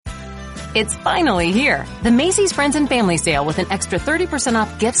It's finally here. The Macy's Friends and Family Sale with an extra 30%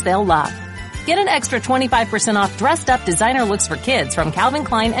 off gifts they'll love. Get an extra 25% off dressed-up designer looks for kids from Calvin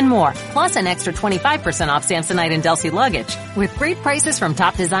Klein and more, plus an extra 25% off Samsonite and Delsey luggage. With great prices from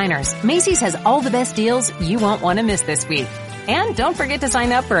top designers, Macy's has all the best deals you won't want to miss this week. And don't forget to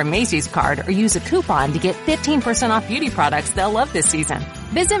sign up for a Macy's card or use a coupon to get 15% off beauty products they'll love this season.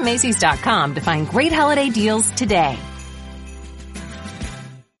 Visit Macys.com to find great holiday deals today.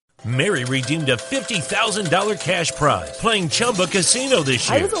 Mary redeemed a $50,000 cash prize playing Chumba Casino this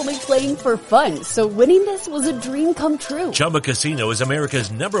year. I was only playing for fun, so winning this was a dream come true. Chumba Casino is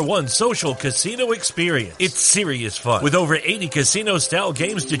America's #1 social casino experience. It's serious fun. With over 80 casino-style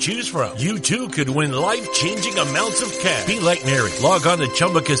games to choose from, you too could win life-changing amounts of cash. Be like Mary. Log on to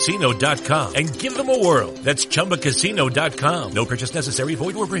ChumbaCasino.com and give them a whirl. That's ChumbaCasino.com. No purchase necessary.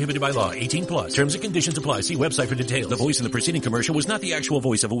 Void or prohibited by law. 18+. Terms and conditions apply. See website for details. The voice in the preceding commercial was not the actual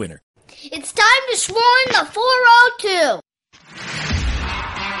voice of a winner. It's time to swarm the 402.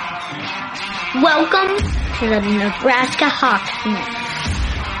 Welcome to the Nebraska Hawks.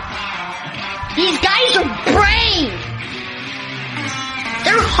 These guys are brave.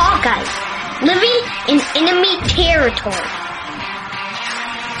 They're Hawkeyes living in enemy territory.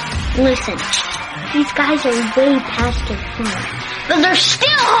 Listen, these guys are way past their prime, but they're still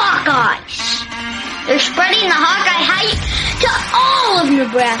Hawkeyes. They're spreading the Hawkeye hype to all of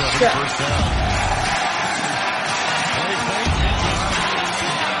Nebraska.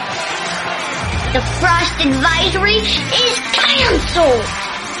 The frost advisory is canceled.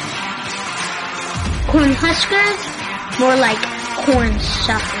 Cornhuskers, more like corn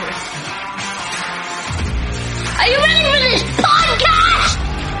suckers. Are you ready for this podcast?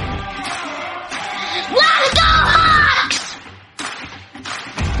 Let's go Hawks!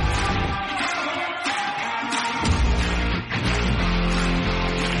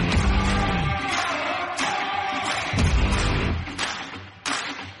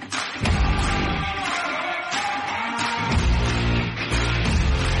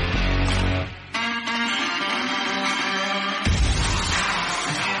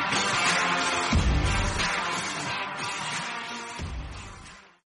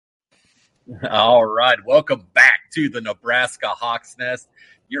 All right, welcome back to the Nebraska Hawks Nest,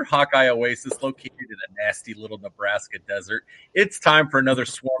 your Hawkeye oasis located in a nasty little Nebraska desert. It's time for another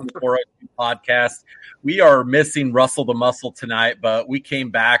Swarm 402 podcast. We are missing Russell the Muscle tonight, but we came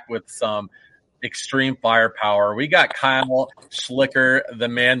back with some extreme firepower. We got Kyle Schlicker, the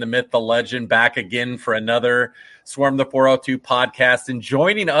man, the myth, the legend, back again for another Swarm the 402 podcast. And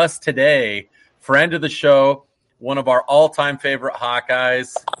joining us today, friend of the show, one of our all-time favorite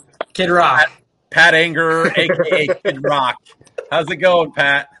Hawkeyes, Kid Rock. Pat Anger, a.k.a. Kid Rock. How's it going,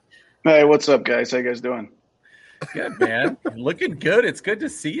 Pat? Hey, what's up, guys? How you guys doing? Good, man. Looking good. It's good to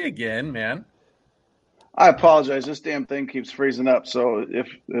see you again, man. I apologize. This damn thing keeps freezing up, so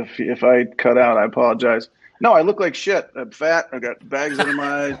if I cut out, I apologize. No, I look like shit. I'm fat. I got bags under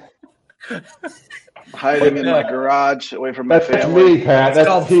my eyes. Hiding in my garage away from my family. That's me, Pat.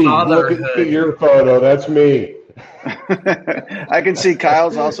 That's Pete. Look at your photo. That's me. I can see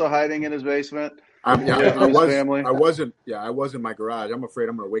Kyle's also hiding in his basement. I wasn't in my garage. I'm afraid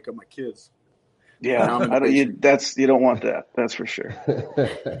I'm going to wake up my kids. Yeah, you don't want that. That's for sure.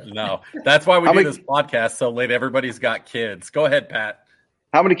 No, that's why we do this podcast so late. Everybody's got kids. Go ahead, Pat.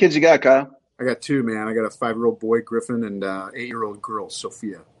 How many kids you got, Kyle? I got 2, man. I got a 5-year-old boy, Griffin, and 8-year-old girl,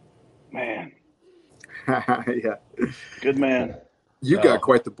 Sophia. Man. Yeah. Good man. You got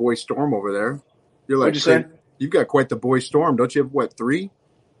quite the boy storm over there. You're like, what'd you say? You've got quite the boy storm. Don't you have, 3?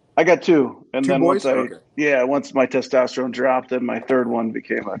 I got 2. And 2 then boys? once my testosterone dropped, then my third one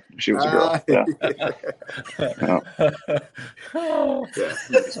she was a girl. Yeah.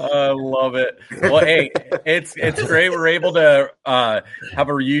 I love it. Well, hey, it's great. We're able to have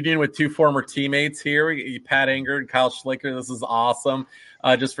a reunion with 2 former teammates here, Pat Anger and Kyle Schlicker. This is awesome.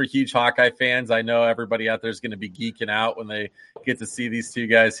 Just for huge Hawkeye fans, I know everybody out there is going to be geeking out when they get to see these 2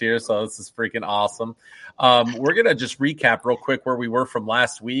 guys here. So this is freaking awesome. We're going to just recap real quick where we were from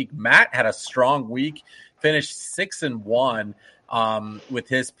last week. Matt had a strong week, finished 6-1 with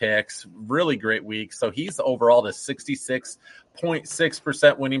his picks. Really great week. So he's overall to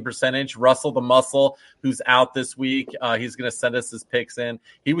 66.6% winning percentage. Russell the Muscle, who's out this week, he's going to send us his picks in.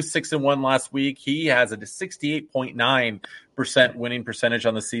 He was 6-1 last week. He has a 68.9% winning percentage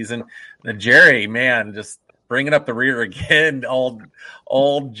on the season. And Jerry, man, just bringing up the rear again. Old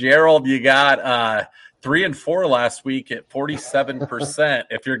Gerald, you got 3-4 last week at 47%.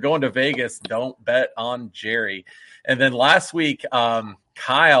 If you're going to Vegas, don't bet on Jerry. And then last week,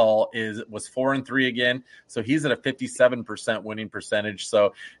 Kyle was 4-3 again, so he's at a 57% winning percentage.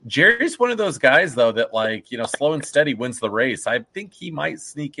 So Jerry's one of those guys, though, that slow and steady wins the race. I think he might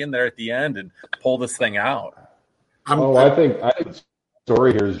sneak in there at the end and pull this thing out. I think the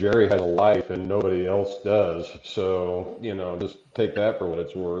story here is Jerry has a life and nobody else does. So just take that for what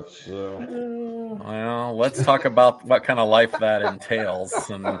it's worth. So. Well, let's talk about what kind of life that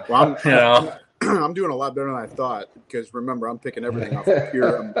entails. And, I'm doing a lot better than I thought because remember, I'm picking everything off of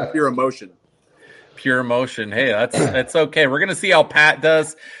pure emotion. Pure emotion. Hey, that's okay. We're gonna see how Pat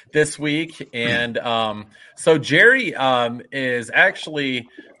does this week, and so Jerry is actually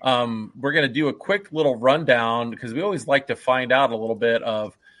we're gonna do a quick little rundown because we always like to find out a little bit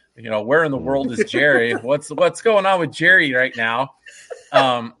of where in the world is Jerry? What's going on with Jerry right now?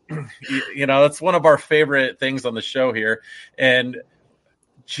 That's one of our favorite things on the show here, and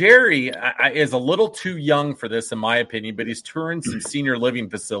Jerry is a little too young for this, in my opinion, but he's touring some senior living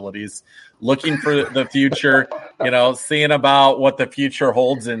facilities, looking for the future, seeing about what the future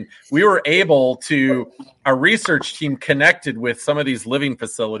holds. And we were able our research team connected with some of these living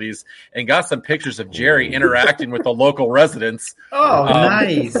facilities and got some pictures of Jerry interacting with the local residents. Oh,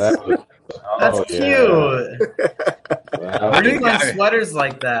 nice. That's cute. Where do you find sweaters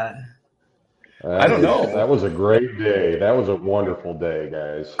like that? I don't know. That was a great day. That was a wonderful day,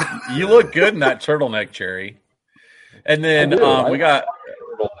 guys. You look good in that turtleneck, Jerry. And then we got.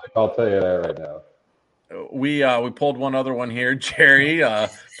 I'll tell you that right now. We pulled one other one here, Jerry,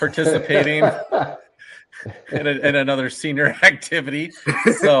 participating in another senior activity.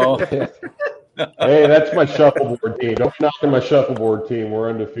 So. Hey, that's my shuffleboard team. Don't knock on my shuffleboard team.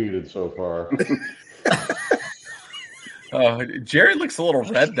 We're undefeated so far. Jerry looks a little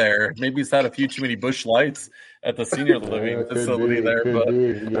red there. Maybe he's had a few too many Busch Lights at the senior living facility there. But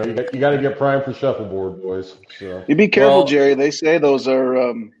you got to get primed for shuffleboard, boys. So. You be careful, Jerry. They say those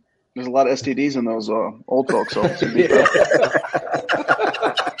are there's a lot of STDs in those old folks. So be careful.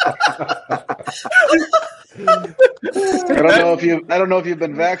 I don't know if you've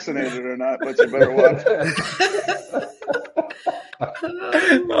been vaccinated or not, but you better watch.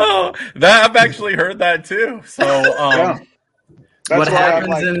 I've actually heard that too. So, what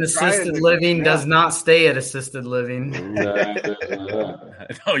happens in assisted living does not stay at assisted living.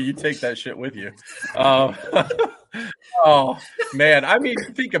 No, you take that shit with you. Oh man, I mean,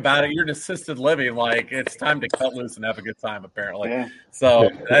 think about it. You're in assisted living, like it's time to cut loose and have a good time, apparently. Yeah. So,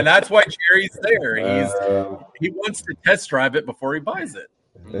 and that's why Jerry's there. He wants to test drive it before he buys it.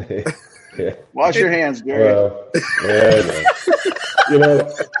 Yeah. Wash your hands, Jerry.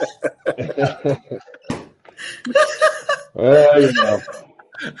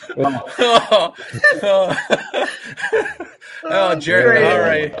 Jerry, all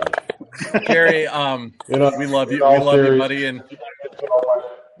right. Jerry, we love you. We love you, buddy. And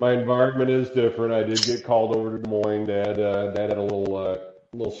my environment is different. I did get called over to Des Moines. Dad had a little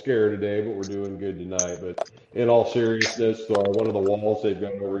scare today, but we're doing good tonight. But in all seriousness, one of the walls they've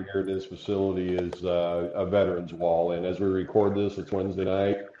got over here at this facility is a veterans wall. And as we record this, it's Wednesday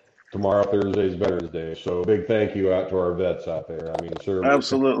night. Tomorrow, Thursday, is Veterans Day. So big thank you out to our vets out there. I mean, sir.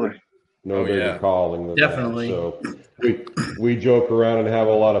 Absolutely. No bigger calling than definitely. That. So we joke around and have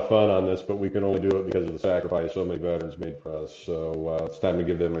a lot of fun on this, but we can only do it because of the sacrifice so many veterans made for us. So it's time to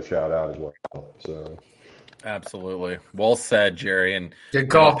give them a shout out as well. So absolutely, well said, Jerry. And good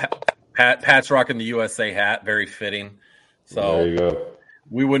call. Pat's rocking the USA hat, very fitting. So there you go.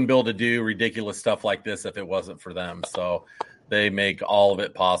 We wouldn't be able to do ridiculous stuff like this if it wasn't for them. So they make all of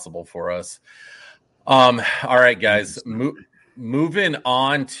it possible for us. All right, guys. Moving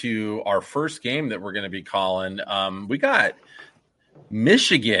on to our first game that we're going to be calling, we got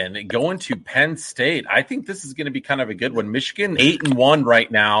Michigan going to Penn State. I think this is going to be kind of a good one. Michigan 8-1 right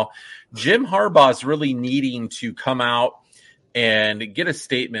now. Jim Harbaugh's really needing to come out and get a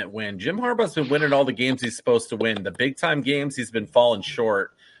statement win. Jim Harbaugh's been winning all the games he's supposed to win. The big-time games, he's been falling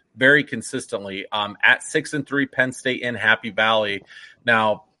short very consistently. At 6-3, Penn State in Happy Valley.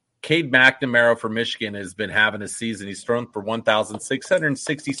 Now, Cade McNamara for Michigan has been having a season. He's thrown for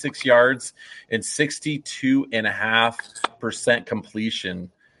 1,666 yards and 62.5%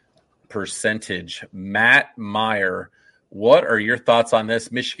 completion percentage. Matt Meyer, what are your thoughts on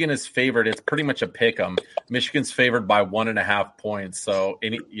this? Michigan is favored. It's pretty much a pick 'em. Michigan's favored by 1.5 points. So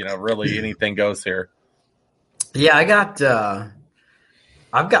really anything goes here. Yeah, I've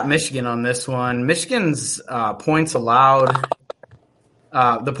got Michigan on this one. Michigan's points allowed.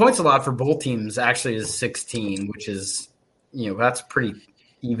 The points allowed for both teams actually is 16, which is, that's pretty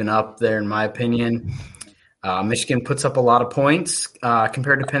even up there in my opinion. Michigan puts up a lot of points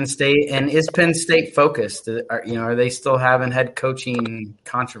compared to Penn State. And is Penn State focused? Are they still having head coaching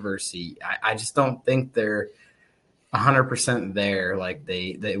controversy? I just don't think they're 100% there like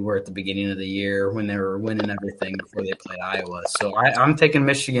they were at the beginning of the year when they were winning everything before they played Iowa. So I'm taking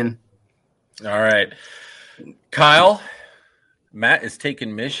Michigan. All right. Kyle, Matt is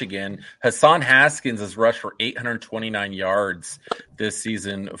taking Michigan. Hassan Haskins has rushed for 829 yards this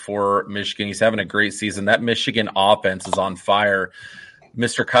season for Michigan. He's having a great season. That Michigan offense is on fire.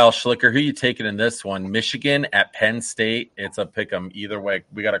 Mr. Kyle Schlicker, who are you taking in this one? Michigan at Penn State. It's a pick 'em either way.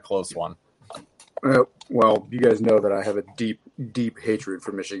 We got a close one. Well, you guys know that I have a deep, deep hatred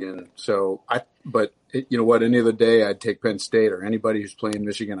for Michigan. But you know what? Any other day, I'd take Penn State or anybody who's playing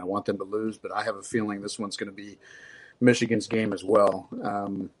Michigan. I want them to lose, but I have a feeling this one's going to be Michigan's game as well.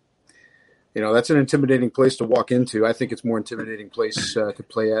 That's an intimidating place to walk into. I think it's more intimidating place to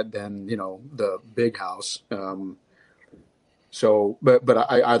play at than, the big house.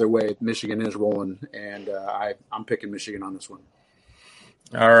 Either way, Michigan is rolling, and I'm picking Michigan on this one.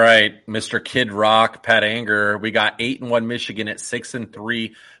 All right, Mr. Kid Rock, Pat Anger. We got 8-1 Michigan at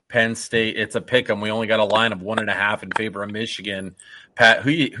 6-3 Penn State. It's a pick 'em. We only got a line of 1.5 in favor of Michigan. Pat,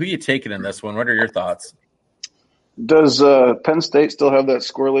 who you taking in this one? What are your thoughts? Does Penn State still have that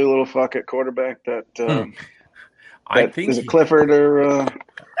squirrely little fuck at quarterback? I think is it Clifford or?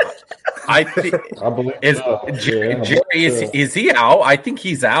 I think I believe Jerry is he out? I think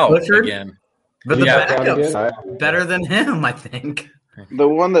he's out Clifford? again. But the Yeah. backup's better than him, I think. The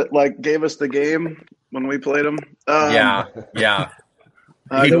one that gave us the game when we played him. Yeah.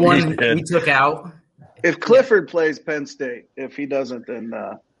 The one we took out. If Clifford plays Penn State, if he doesn't, then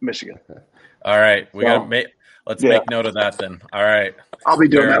Michigan. All right, let's make note of that then. All right, I'll be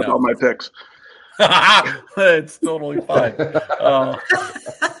doing that with all my picks. It's totally fine.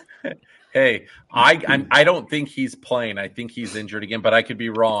 Hey, I don't think he's playing. I think he's injured again, but I could be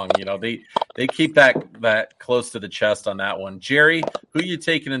wrong. They keep that close to the chest on that one. Jerry, who are you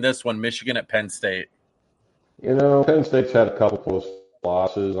taking in this one? Michigan at Penn State. Penn State's had a couple close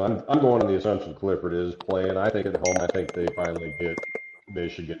losses. I'm going on the assumption Clifford is playing. I think at home, I think they finally get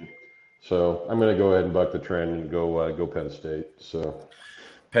Michigan. So I'm going to go ahead and buck the trend and go Penn State. So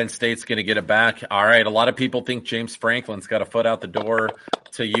Penn State's going to get it back. All right. A lot of people think James Franklin's got a foot out the door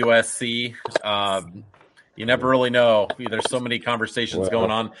to USC. You never really know. There's so many conversations going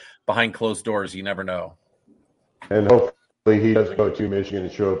on behind closed doors. You never know. And hopefully he doesn't go to Michigan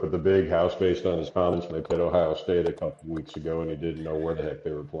and show up at the big house based on his comments when they played Ohio State a couple weeks ago and he didn't know where the heck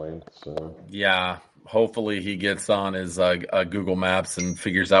they were playing. So yeah. Hopefully he gets on his Google Maps and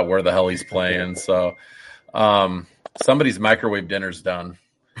figures out where the hell he's playing. So somebody's microwave dinner's done.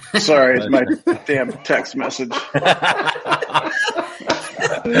 Sorry, it's my damn text message.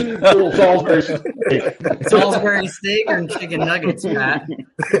 Little Salisbury steak. Salisbury steak or chicken nuggets, Pat?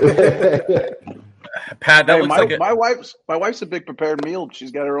 Pat, that looks like my wife's a big prepared meal.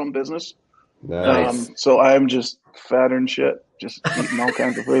 She's got her own business. Nice. So I'm just fatter and shit, just eating all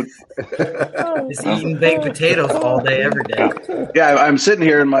kinds of food. Just eating baked potatoes all day, every day. Yeah, I'm sitting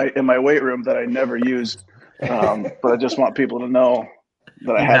here in my weight room that I never use, but I just want people to know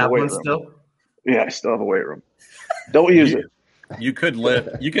that I have a weight room. Still? Yeah, I still have a weight room. Don't use it. You could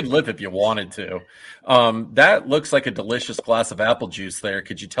live. You could live if you wanted to. That looks like a delicious glass of apple juice there.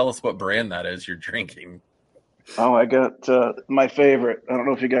 Could you tell us what brand that is you're drinking? Oh, I got my favorite. I don't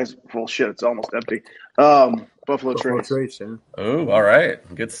know if you guys. Well, shit, it's almost empty. Buffalo Trace. Yeah. Oh, all right,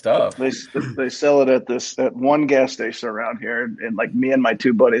 good stuff. They sell it at one gas station around here, and me and my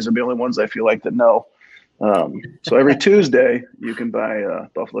two buddies are the only ones I feel like that know. So every Tuesday you can buy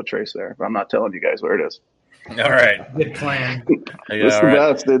Buffalo Trace there. But I'm not telling you guys where it is. All right, good plan. It's the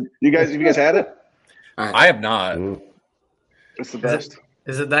best. Have you guys had it? I have not. It's the best.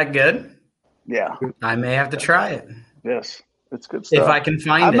 Is it that good? Yeah, I may have to try it. Yes, it's good stuff. If I can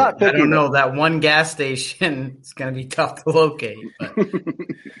find it. I don't know. That one gas station is going to be tough to locate. But.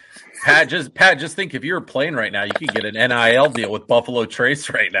 Pat, just think if you were playing right now, you could get an NIL deal with Buffalo Trace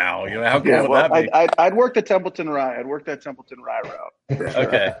right now. How cool would that be? I'd worked at Templeton Rye. I'd worked that Templeton Rye route.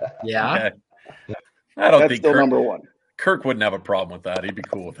 Okay. Yeah. Okay. I don't think still number one. Kirk wouldn't have a problem with that. He'd be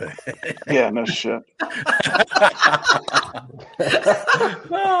cool with it. Yeah, no shit.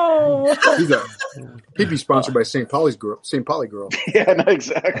 He'd be sponsored by St. Pauli Girl. Yeah, no,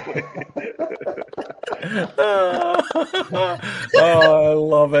 exactly. I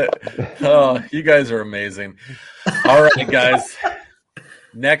love it. Oh, you guys are amazing. All right, guys.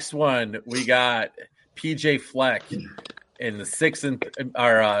 Next one, we got PJ Fleck and the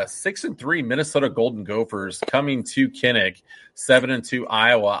 6-3 Minnesota Golden Gophers coming to Kinnick, 7-2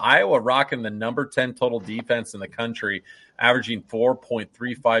 Iowa. Iowa rocking the number 10 total defense in the country, averaging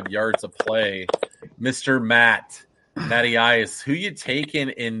 4.35 yards a play. Mr. Matty Ice, who you taking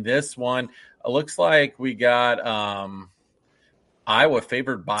in this one? It looks like we got Iowa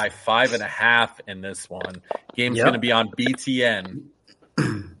favored by 5.5 in this one. Game's going to be on BTN.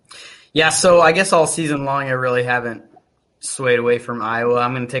 Yeah, so I guess all season long I really haven't swayed away from Iowa.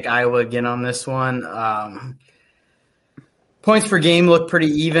 I'm going to take Iowa again on this one. Points per game look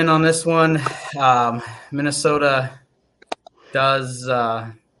pretty even on this one. Minnesota does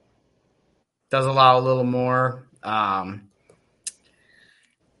allow a little more. I'm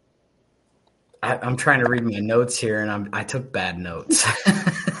trying to read my notes here, and I took bad notes.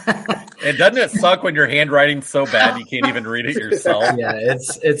 And doesn't it suck when your handwriting's so bad you can't even read it yourself? Yeah,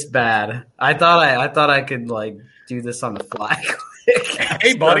 it's bad. I thought I could like do this on the fly quick.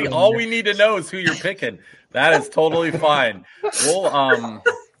 Hey, buddy, all we need to know is who you're picking. That is totally fine. We'll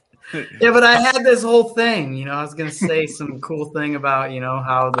Yeah, but I had this whole thing. I was gonna say some cool thing about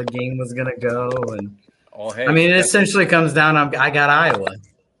how the game was gonna go, and hey, I mean it essentially comes down. I got Iowa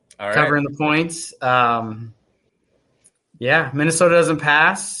covering the points. Yeah, Minnesota doesn't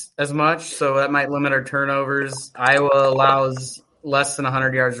pass as much, so that might limit our turnovers. Iowa allows less than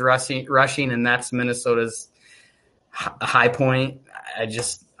 100 yards rushing, and that's Minnesota's high point. I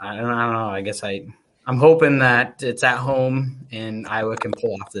don't know. I guess I'm hoping that it's at home and Iowa can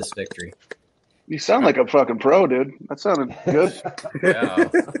pull off this victory. You sound like a fucking pro, dude. That sounded good. Yeah,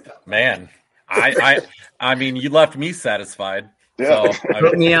 man. I mean, you left me satisfied. Yeah. So,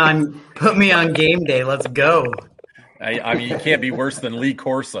 put me on game day. Let's go. I mean, you can't be worse than Lee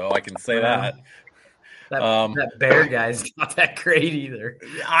Corso. I can say that. That Bear guy's not that great either.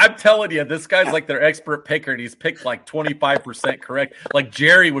 I'm telling you, this guy's like their expert picker, and he's picked like 25% correct. Like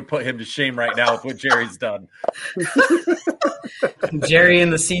Jerry would put him to shame right now with what Jerry's done. Jerry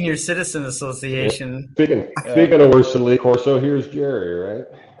and the Senior Citizen Association. Speaking of worse than Lee Corso, here's Jerry, right?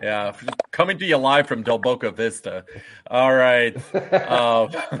 Yeah, coming to you live from Del Boca Vista. All right.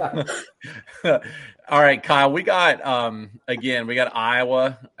 All right, Kyle, we got Iowa.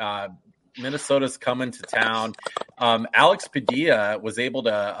 Minnesota's coming to town. Alex Padilla was able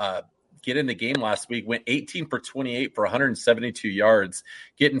to get in the game last week, went 18 for 28 for 172 yards,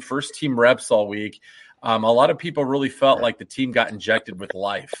 getting first-team reps all week. A lot of people really felt like the team got injected with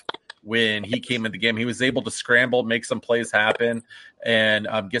life when he came in the game. He was able to scramble, make some plays happen, and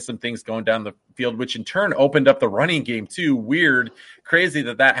get some things going down the field, which in turn opened up the running game too. Weird, crazy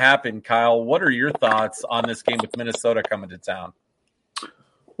that happened. Kyle, what are your thoughts on this game with Minnesota coming to town?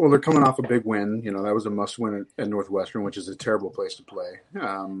 Well, they're coming off a big win. That was a must-win at Northwestern, which is a terrible place to play.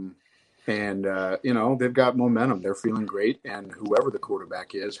 They've got momentum. They're feeling great, and whoever the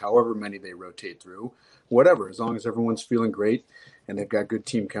quarterback is, however many they rotate through, whatever, as long as everyone's feeling great and they've got good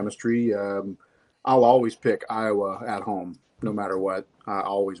team chemistry, I'll always pick Iowa at home, no matter what. I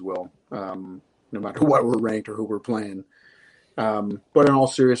always will, no matter what we're ranked or who we're playing. But in all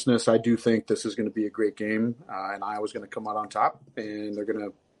seriousness, I do think this is going to be a great game, and Iowa's going to come out on top, and they're going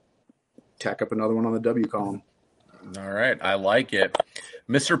to tack up another one on the W column. All right, I like it.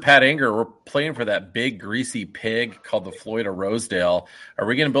 Mr. Pat Anger, we're playing for that big, greasy pig called the Floyd of Rosedale. Are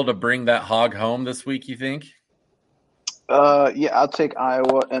we going to be able to bring that hog home this week, you think? Yeah, I'll take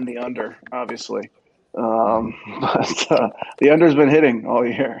Iowa and the under, obviously. But the under's been hitting all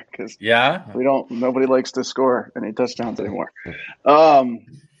year because nobody likes to score any touchdowns anymore.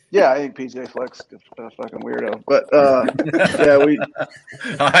 Yeah, I think PJ Fleck's a fucking weirdo, but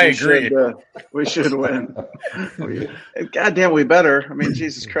I agree. We should win. Goddamn, we better. I mean,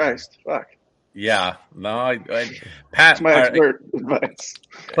 Jesus Christ, fuck. Yeah, no, Pat, that's my expert advice.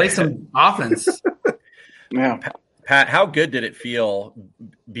 Play some offense. Yeah. Pat, how good did it feel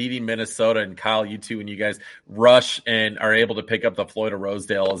beating Minnesota? And Kyle, you two, when you guys rush and are able to pick up the Floyd of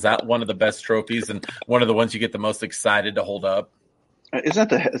Rosedale? Is that one of the best trophies and one of the ones you get the most excited to hold up? Isn't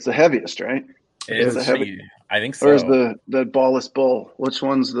that it's the heaviest, right? I think so. Or is the ballless bull? Which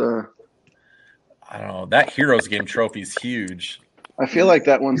one's the? I don't know. That Heroes Game trophy is huge. I feel like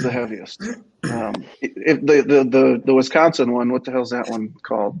that one's the heaviest. If the Wisconsin one, what the hell's that one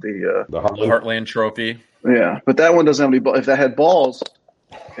called? The Heartland Trophy. Yeah, but that one doesn't have any balls. If that had balls,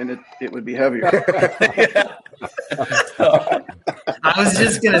 and it would be heavier. I was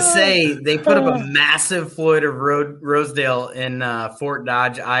just going to say they put up a massive Floyd of Rosedale in Fort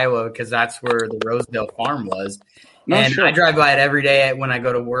Dodge, Iowa, because that's where the Rosedale farm was. I drive by it every day when I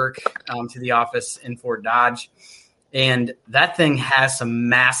go to work to the office in Fort Dodge. And that thing has some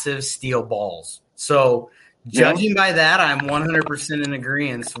massive steel balls. So Judging by that, I'm 100% in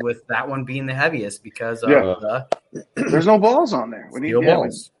agreement with that one being the heaviest because of there's no balls on there. steel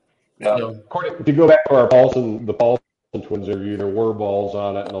balls. If you go back to our the Paulson twins interview, there were balls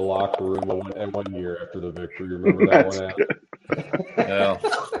on it in the locker room one year after the victory. Remember that one out?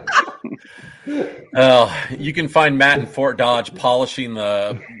 Well, you can find Matt in Fort Dodge polishing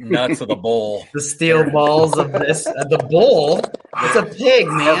the nuts of the bull. The steel balls of the bull. It's a pig,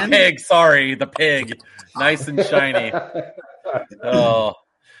 man. The pig. Nice and shiny. Oh,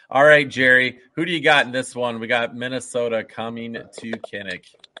 all right, Jerry. Who do you got in this one? We got Minnesota coming to Kinnick.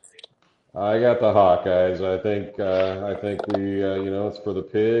 I got the Hawkeyes. I think we it's for the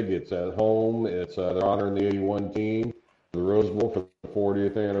pig. It's at home. It's they're honoring the '81 team, the Rose Bowl for the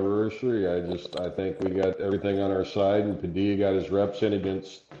 40th anniversary. I think we got everything on our side, and Padilla got his reps in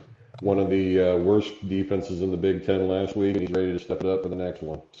against one of the worst defenses in the Big Ten last week, and he's ready to step it up for the next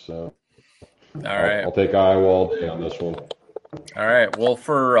one. So, all right, I'll take Iowa all day on this one. All right. Well,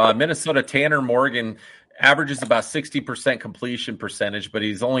 for Minnesota, Tanner Morgan averages about 60% completion percentage, but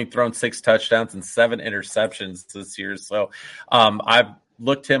he's only thrown 6 touchdowns and 7 interceptions this year. So I've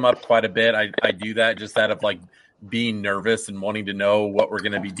looked him up quite a bit. I do that just out of being nervous and wanting to know what we're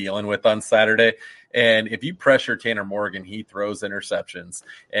going to be dealing with on Saturday. And if you pressure Tanner Morgan, he throws interceptions.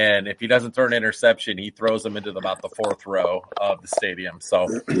 And if he doesn't throw an interception, he throws them into about the 4th row of the stadium. So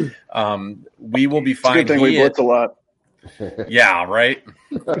we will be fine. It's a good thing we blitz a lot. Yeah, right.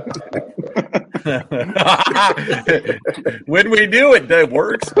 When we do it, that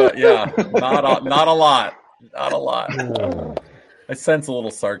works, but yeah, not a lot. I sense a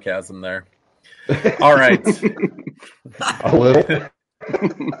little sarcasm there. All right, a little.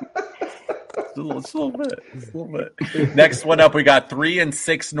 Just a little bit. Next one up, we got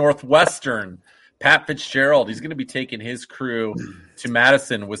 3-6 Northwestern. Pat Fitzgerald, he's going to be taking his crew to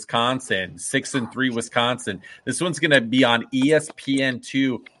Madison, Wisconsin. 6-3 Wisconsin. This one's going to be on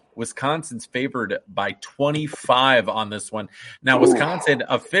ESPN2. Wisconsin's favored by 25 on this one. Now, Wisconsin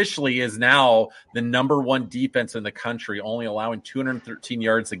officially is now the number 1 defense in the country, only allowing 213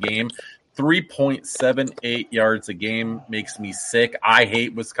 yards a game. 3.78 yards a game makes me sick. I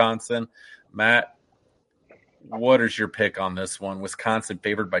hate Wisconsin. Matt, what is your pick on this one? Wisconsin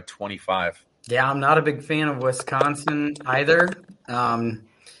favored by 25. Yeah, I'm not a big fan of Wisconsin either.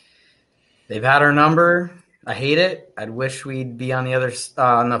 They've had our number. I hate it. I'd wish we'd be on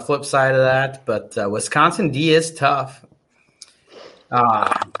the flip side of that. But Wisconsin D is tough.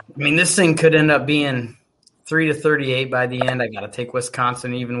 This thing could end up being 3-38 by the end. I got to take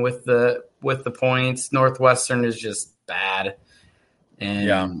Wisconsin even with the points. Northwestern is just bad,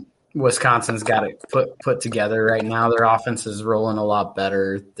 and Wisconsin's got it put together right now. Their offense is rolling a lot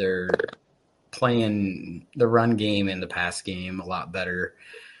better. They're playing the run game and the pass game a lot better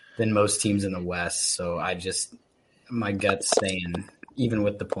than most teams in the West. So my gut's saying, even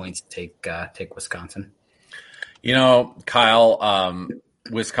with the points, take Wisconsin. Kyle,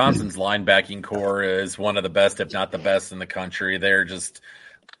 Wisconsin's linebacking core is one of the best, if not the best in the country. They're just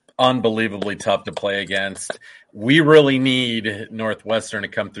unbelievably tough to play against. We really need Northwestern to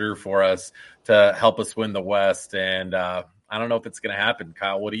come through for us to help us win the West. And I don't know if it's going to happen.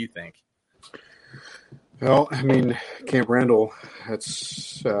 Kyle, what do you think? Well, Camp Randall,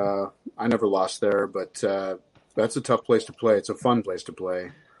 that's I never lost there, but that's a tough place to play. It's a fun place to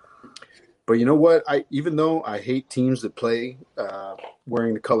play. But you know what? Even though I hate teams that play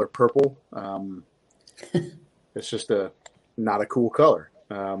wearing the color purple, it's just not a cool color.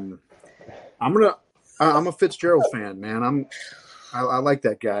 I'm a Fitzgerald fan, man. I like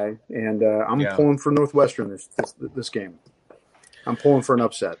that guy, and I'm pulling for Northwestern this game. I'm pulling for an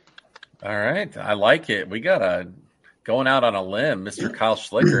upset. All right. I like it. We got going out on a limb, Mr. Kyle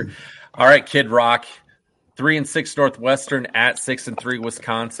Schlicker. All right, Kid Rock, 3-6 Northwestern at 6-3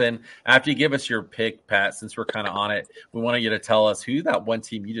 Wisconsin. After you give us your pick, Pat, since we're kind of on it, we wanted you to tell us who that one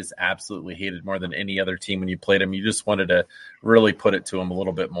team you just absolutely hated more than any other team when you played them. You just wanted to really put it to them a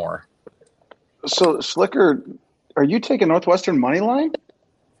little bit more. So, Schlicker, are you taking Northwestern money line?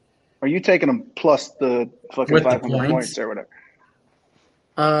 Or are you taking them plus the fucking 500 points or whatever?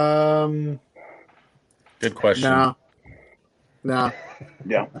 Good question. No.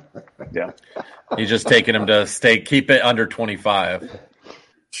 Yeah. He's just taking him to keep it under 25.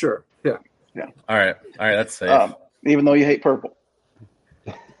 Sure. Yeah. All right. That's safe. Even though you hate purple.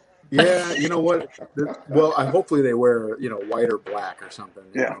 Yeah. You know what? Well, hopefully they wear, white or black or something.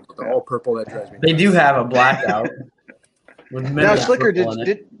 But the all purple, that drives me nuts. They do have a blackout. Now, Schlicker,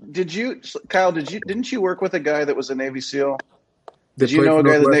 did you, Kyle? Didn't you work with a guy that was a Navy SEAL? Did you know a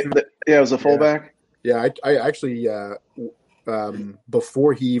guy that was a fullback? Yeah, I actually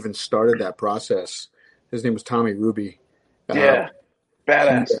before he even started that process, His name was Tommy Ruby. Yeah,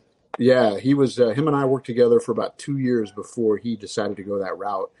 badass. Yeah, he was. Him and I worked together for about 2 years before he decided to go that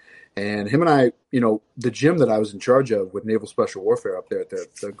route. And him and I, the gym that I was in charge of with Naval Special Warfare up there at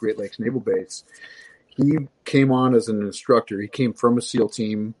the Great Lakes Naval Base, he came on as an instructor. He came from a SEAL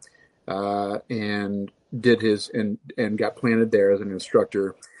team and did his and got planted there as an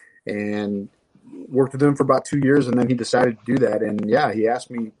instructor, and worked with him for about 2 years. And then he decided to do that. And yeah, he asked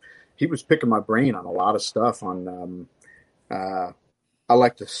me. He was picking my brain on a lot of stuff. I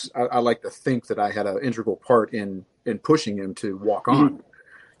like to think that I had an integral part in pushing him to walk on,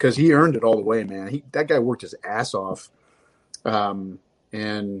 because he earned it all the way, man. That guy worked his ass off,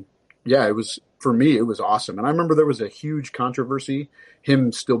 and yeah, it was, for me, it was awesome. And I remember there was a huge controversy,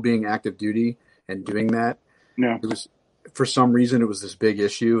 him still being active duty and doing that. Yeah, it was, for some reason, it was this big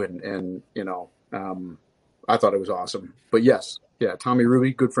issue, and I thought it was awesome. But yes, yeah, Tommy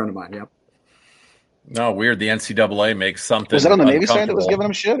Ruby, good friend of mine. Yep. No, weird. The NCAA makes something. Was that on the Navy side that was giving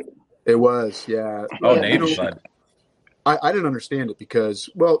him shit? It was, yeah. Oh, Navy side. I didn't understand it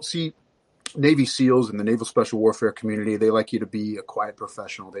because, well, see, Navy SEALs and the Naval Special Warfare community, they like you to be a quiet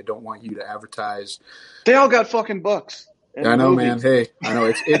professional. They don't want you to advertise. They all got fucking books. I know, man. Hey, I know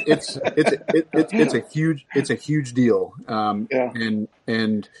it's a huge deal.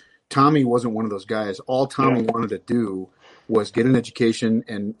 And Tommy wasn't one of those guys. All Tommy wanted to do was get an education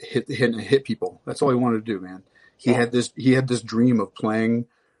and hit people. That's all he wanted to do, man. He had this dream of playing,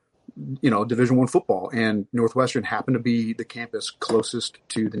 Division I football, and Northwestern happened to be the campus closest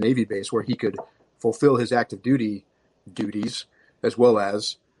to the Navy base where he could fulfill his active duties as well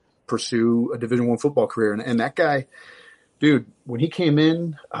as pursue a Division I football career. And that guy, dude, when he came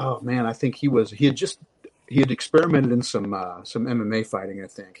in, oh man, I think he had experimented in some MMA fighting, I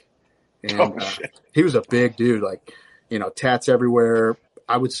think. And he was a big dude, like, tats everywhere.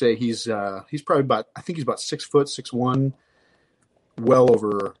 I would say he's probably about 6 foot, 6'1", well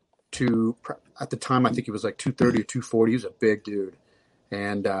over at the time, I think he was like 230 or 240. He was a big dude.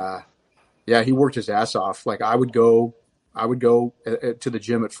 And he worked his ass off. Like I would go to the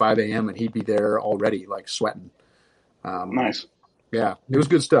gym at 5 a.m. and he'd be there already, like sweating. Nice. Yeah, it was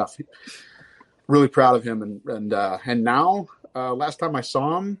good stuff. Really proud of him. And now, last time I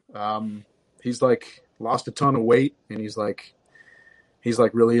saw him, he's like lost a ton of weight, and he's like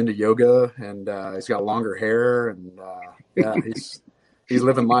really into yoga, and he's got longer hair, and he's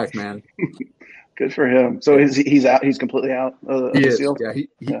living life, man. Good for him. So he's out. He's completely out. He is.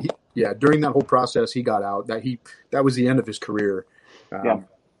 Yeah. During that whole process, he got out. That was the end of his career.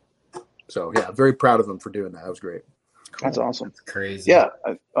 So yeah, very proud of him for doing that. That was great. Cool. That's awesome. That's crazy. Yeah,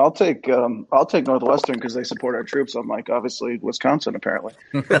 I'll take Northwestern because they support our troops. Unlike obviously Wisconsin, apparently.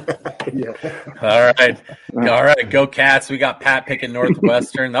 Yeah. All right, go Cats. We got Pat picking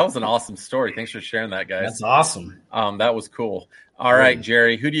Northwestern. That was an awesome story. Thanks for sharing that, guys. That's awesome. That was cool. All right,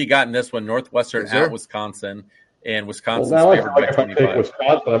 Jerry, who do you got in this one? Northwestern at Wisconsin, and Wisconsin's favored by 25. Take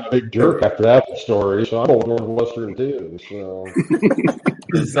Wisconsin, I'm a big jerk after that story, so I'm going Northwestern too. So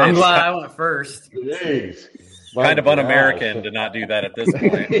I'm glad I went first. Jeez. Kind of un-American to not do that at this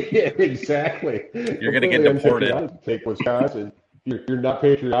point. Yeah, exactly. You're going to get deported. Take Wisconsin. You're not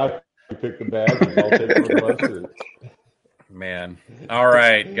patriotic. You pick the bag. I'll take Northwestern. Man. All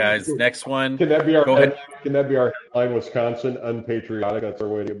right, guys. Next one. Can that be our Go ahead. Can that be our headline? Wisconsin unpatriotic. That's our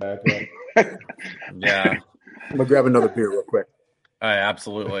way to get back up. Yeah. I'm gonna grab another beer real quick.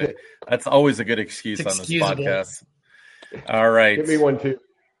 Absolutely. That's always a good excuse on this podcast. All right. Give me one too.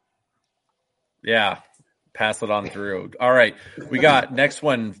 Yeah. Pass it on through. All right. We got next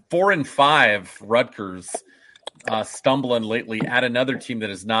one, 4-5 Rutgers stumbling lately at another team that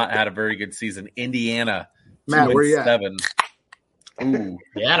has not had a very good season. Indiana. Matt, where you at? 7. Ooh.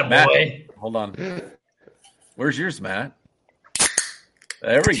 Yeah, Matt, boy. hold on. Where's yours, Matt?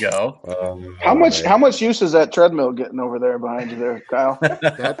 There we go. How much use is that treadmill getting over there behind you there, Kyle?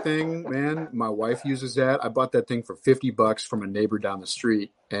 That thing, man, my wife uses that. I bought that thing for $50 from a neighbor down the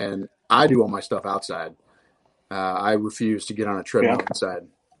street, and I do all my stuff outside. I refuse to get on a treadmill inside.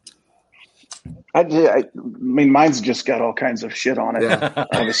 I mean, mine's just got all kinds of shit on it. Yeah.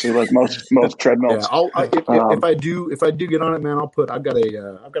 Obviously, like most treadmills. Yeah, if I do get on it, man, I've got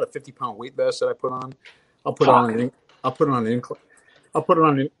a 50-pound weight vest that I put on. I'll put it on an incline. I'll put it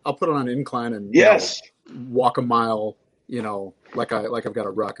on an incline and walk a mile. Like I've got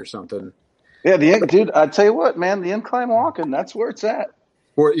a ruck or something. Yeah, dude. I tell you what, man, the incline walking, that's where it's at.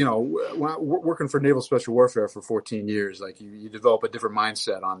 Or working for Naval Special Warfare for 14 years, like you develop a different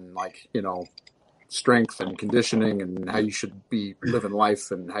mindset on strength and conditioning and how you should be living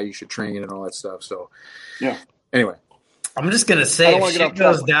life and how you should train and all that stuff. So, yeah. Anyway, I'm just gonna say, if shit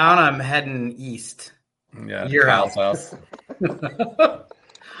goes down, I'm heading east. Yeah, Your Kyle's house.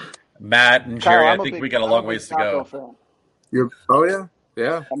 Matt and Jerry, Kyle, I think we got a long ways to go. Fan.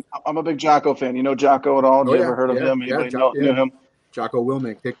 Yeah. I'm a big Jocko fan. You know Jocko at all? Have you ever heard of him? Anybody knew him? Jocko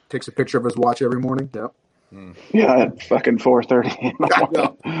Willink takes a picture of his watch every morning. Yep. Yeah, at fucking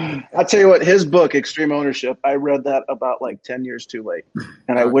 4:30. I'll tell you what, his book, Extreme Ownership, I read that about like 10 years too late.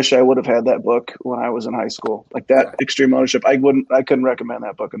 And I wish I would have had that book when I was in high school. Like that Extreme Ownership. I couldn't recommend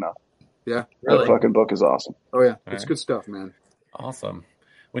that book enough. Yeah. That fucking book is awesome. Oh yeah. It's good stuff, man. Awesome.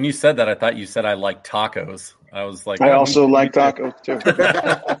 When you said that, I thought you said I like tacos. I was like, I also like tacos too.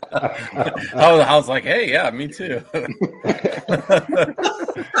 I was like, hey, yeah, me too.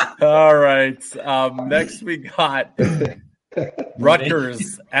 All right. Next we got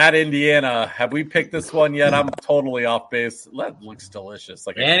Rutgers at Indiana. Have we picked this one yet? I'm totally off base. That looks delicious.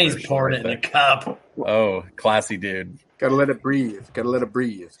 Like, and he's pouring it in a cup. Oh, classy dude. Gotta let it breathe.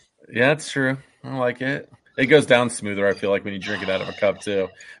 Yeah, that's true. I like it. It goes down smoother, I feel like, when you drink it out of a cup, too.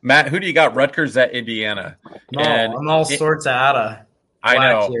 Matt, who do you got? Rutgers at Indiana. No, I'm all sorts out of I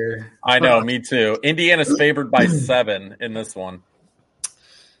know. here. I know, me too. Indiana's favored by 7 in this one.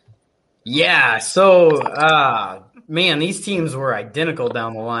 Yeah, so, man, these teams were identical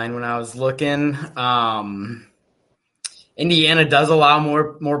down the line when I was looking. Indiana does allow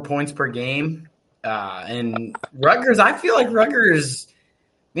more points per game. And Rutgers, I feel like Rutgers –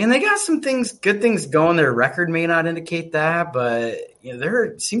 man, they got some good things going. Their record may not indicate that, but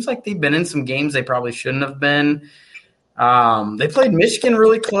it seems like they've been in some games they probably shouldn't have been. They played Michigan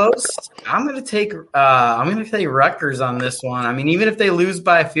really close. I'm going to take Rutgers on this one. I mean, even if they lose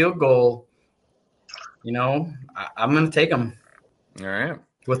by a field goal, I'm going to take them. All right,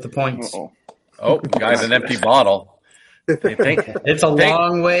 with the points. Oh, guy's an empty bottle. It's a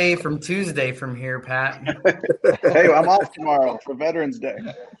long way from Tuesday from here, Pat. Hey, I'm off tomorrow for Veterans Day.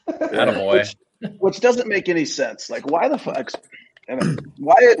 Attaboy. Which doesn't make any sense. Like, why the fuck?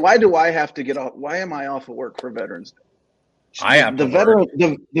 Why do I have to get off? Why am I off of work for Veterans Day?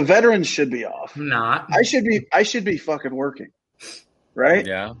 The veterans should be off. I'm not. I should be fucking working. Right?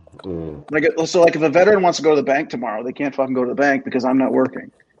 Yeah. Like if a veteran wants to go to the bank tomorrow, they can't fucking go to the bank because I'm not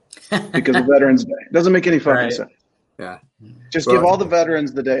working. Because of Veterans Day. It doesn't make any fucking sense. Yeah. Just give all the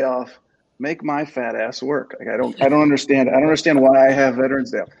veterans the day off. Make my fat ass work. Like I don't understand. I don't understand why I have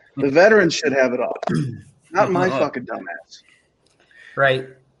Veterans Day off. The veterans should have it off. Not my fucking dumbass. Right.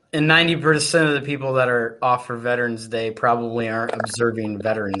 And 90% of the people that are off for Veterans Day probably aren't observing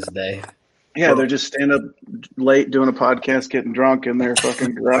Veterans Day. Yeah, they're just staying up late doing a podcast, getting drunk in their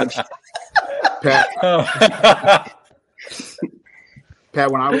fucking garage. Pat,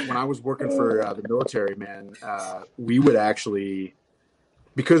 when I was working for the military, man, we would actually,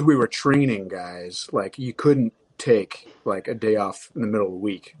 because we were training guys, like you couldn't take like a day off in the middle of the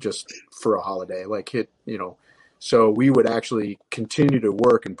week just for a holiday, so we would actually continue to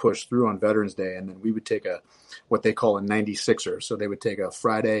work and push through on Veterans Day, and then we would take what they call a 96er. So they would take a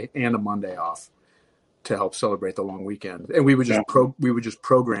Friday and a Monday off to help celebrate the long weekend, and we would just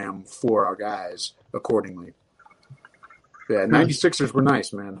program for our guys accordingly. Yeah, 96ers were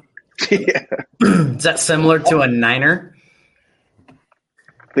nice, man. Yeah. Is that similar to a Niner?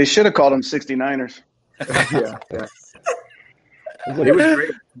 They should have called them 69ers. Yeah. It was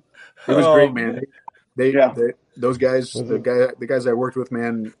great. It was great, man. Those guys, the guys I worked with,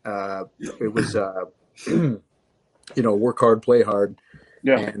 man, it was, work hard, play hard.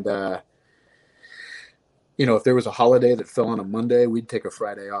 Yeah. And, if there was a holiday that fell on a Monday, we'd take a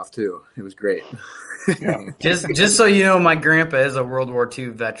Friday off too. It was great. Yeah. Just so you know, my grandpa is a World War II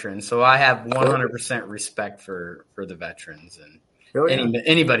veteran, so I have 100% respect for the veterans and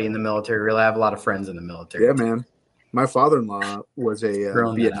anybody in the military. Really, I have a lot of friends in the military. Yeah, man. My father-in-law was a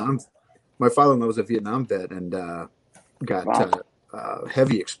Vietnam. My father-in-law was a Vietnam vet and got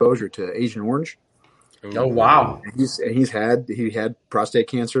heavy exposure to Agent Orange. Oh wow! He had prostate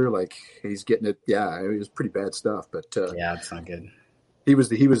cancer. Like he's getting it. Yeah, it was pretty bad stuff. But yeah, it's not good. He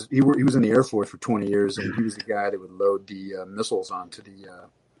was in the Air Force for 20 years, and he was the guy that would load the missiles onto the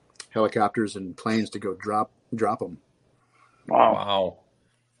helicopters and planes to go drop them. Wow.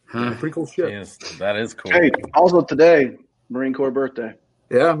 Yeah, pretty cool shit. Yes, that is cool. Hey, also today, Marine Corps birthday.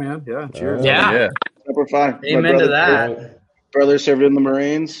 Yeah, man. Yeah. Cheers. Yeah. Number 5. Amen to that. Brother served in the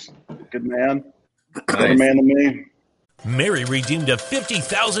Marines. Good man. Better man than me. Mary redeemed a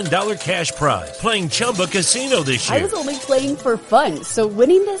 $50,000 cash prize playing Chumba Casino this year. I was only playing for fun, so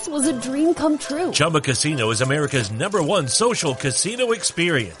winning this was a dream come true. Chumba Casino is America's #1 social casino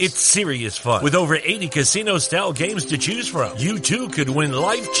experience. It's serious fun. With over 80 casino-style games to choose from, you too could win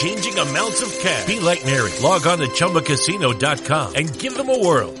life-changing amounts of cash. Be like Mary. Log on to ChumbaCasino.com and give them a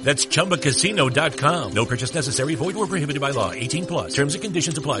whirl. That's ChumbaCasino.com. No purchase necessary. Void where prohibited by law. 18+. Terms and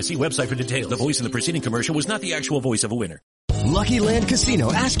conditions apply. See website for details. The voice in the preceding commercial was not the actual voice of a winner. Lucky Land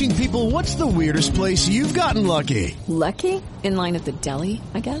Casino, asking people, what's the weirdest place you've gotten lucky? Lucky? In line at the deli,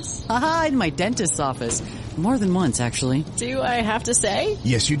 I guess? Aha, in my dentist's office. More than once, actually. Do I have to say?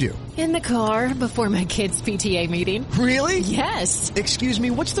 Yes, you do. In the car before my kids' PTA meeting. Really? Yes. Excuse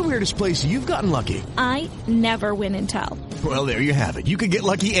me, what's the weirdest place you've gotten lucky? I never win and tell. Well, there you have it. You can get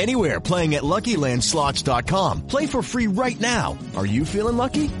lucky anywhere, playing at LuckyLandSlots.com. Play for free right now. Are you feeling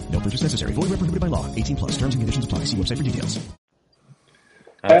lucky? No purchase necessary. Void where prohibited by law. 18+. Terms and conditions apply. See website for details.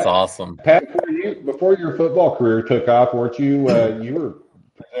 That's awesome. Pat, before your football career took off, weren't you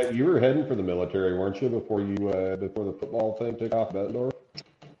you were heading for the military, weren't you, before the football thing took off at Bettendorf?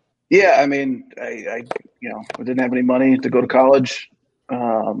 Yeah, I mean, I didn't have any money to go to college.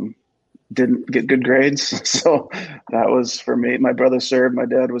 Didn't get good grades, so that was for me. My brother served. My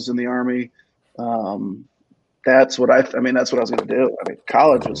dad was in the Army. That's what I was going to do. I mean,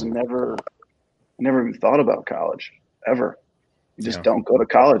 college was never even thought about college ever. You just don't go to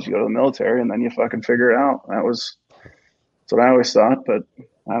college. You go to the military, and then you fucking figure it out. That's what I always thought, but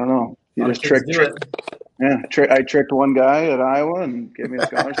I don't know. You just tricked. I tricked one guy at Iowa and gave me a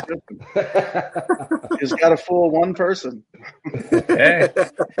scholarship. Just got to fool one person. Hey,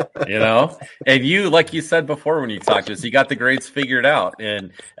 and you, like you said before when you talked to us, you got the grades figured out,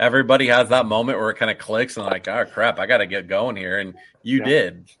 and everybody has that moment where it kind of clicks and like, oh crap, I got to get going here, and you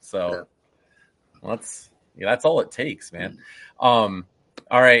did. So that's all it takes, man.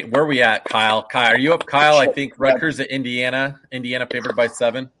 All right, where are we at, Kyle? Kyle, are you up, Kyle? I think Rutgers at Indiana. Indiana favored by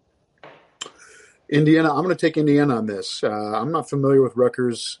 7. Indiana, I'm going to take Indiana on this. I'm not familiar with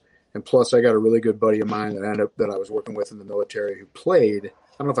Rutgers, and plus I got a really good buddy of mine that I was working with in the military who played. I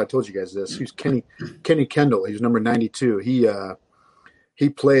don't know if I told you guys this. He's Kenny Kendall. He's number 92. He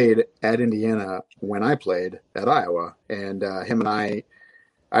played at Indiana when I played at Iowa, and him and I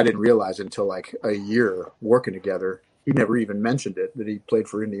didn't realize until like a year working together. He never even mentioned it that he played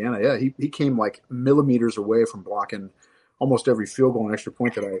for Indiana. Yeah, he came like millimeters away from blocking almost every field goal and extra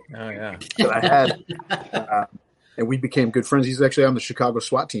point that I had, and we became good friends. He's actually on the Chicago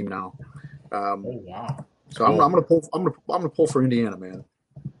SWAT team now. Wow! So cool. I'm gonna pull for Indiana, man.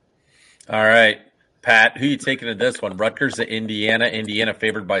 All right, Pat, who are you taking to this one? Rutgers at Indiana. Indiana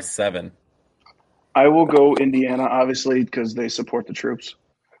favored by 7. I will go Indiana, obviously, because they support the troops.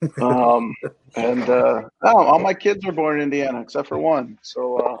 All my kids were born in Indiana except for one,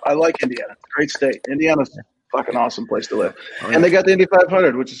 so I like Indiana. Great state. Indiana's a fucking awesome place to live, and they got the Indy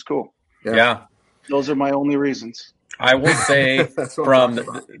 500, which is cool. Yeah. Those are my only reasons. I will say from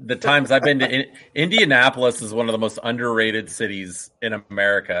the times I've been to Indianapolis is one of the most underrated cities in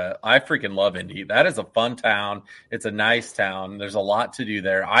America. I freaking love Indy. That is a fun town. It's a nice town. There's a lot to do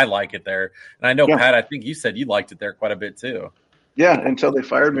there. I like it there, and I know Pat, I think you said you liked it there quite a bit too. Yeah, until they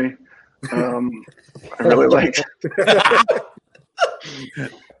fired me. I really liked it.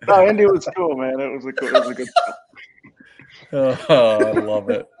 No, Indy was cool, man. It was a good stuff. Oh, I love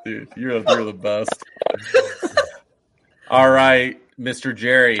it, dude. You're the best. All right, Mr.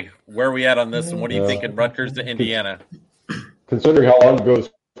 Jerry, where are we at on this? And what are you thinking, Rutgers to Indiana? Considering how long ago this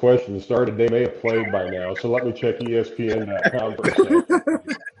question started, they may have played by now. So let me check ESPN.com for a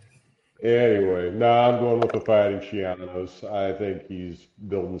second. Anyway, I'm going with the Fighting Schianos. I think he's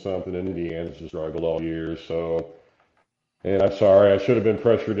building something. Indiana's just struggled all year. So, and I'm sorry, I should have been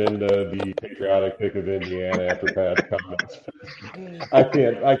pressured into the patriotic pick of Indiana after Pat's comments. I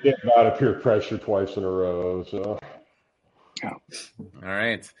can't not appear pressure twice in a row. So, all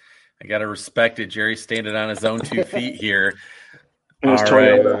right, I got to respect it. Jerry standing on his own 2 feet here. All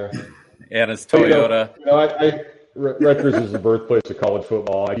right, and his Toyota. Rutgers is the birthplace of college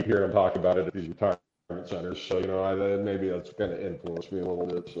football. I keep hearing them talk about it at these retirement centers. So, maybe that's kind of influenced me a little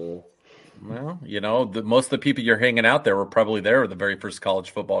bit. So, well, most of the people you're hanging out there were probably there at the very first college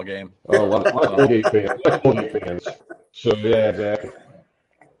football game. Oh, a lot of Colgate fans. So, yeah, exactly.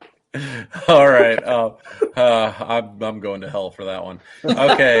 All right. I'm going to hell for that one.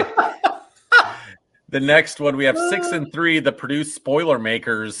 Okay. The next one, we have 6-3, the Purdue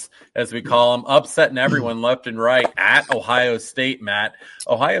Spoilermakers, as we call them, upsetting everyone left and right at Ohio State, Matt.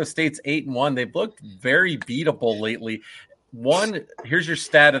 Ohio State's 8-1. They've looked very beatable lately. Here's your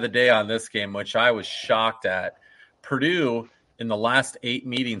stat of the day on this game, which I was shocked at. Purdue in the last 8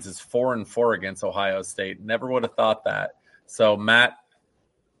 meetings is 4-4 against Ohio State. Never would have thought that. So, Matt,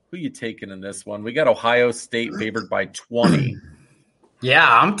 who you taking in this one? We got Ohio State favored by 20. Yeah,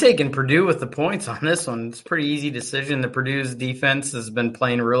 I'm taking Purdue with the points on this one. It's a pretty easy decision. The Purdue's defense has been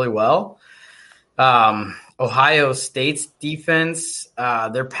playing really well. Ohio State's defense,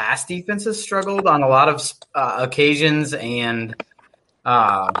 their pass defense has struggled on a lot of occasions, and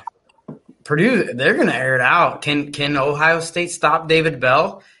Purdue, they're going to air it out. Can Ohio State stop David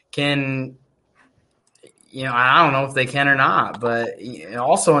Bell? I don't know if they can or not, but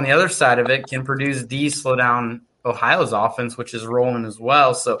also on the other side of it, can Purdue's D slow down Ohio's offense, which is rolling as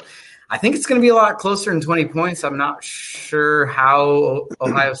well? So I think it's going to be a lot closer than 20 points. I'm not sure how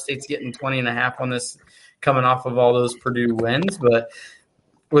Ohio State's getting 20.5 on this coming off of all those Purdue wins, but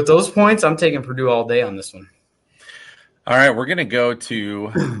with those points, I'm taking Purdue all day on this one. All right, we're going to go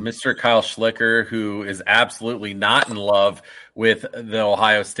to Mr. Kyle Schlicker, who is absolutely not in love with the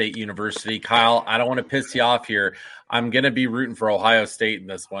Ohio State University. Kyle, I don't want to piss you off here. I'm going to be rooting for Ohio State in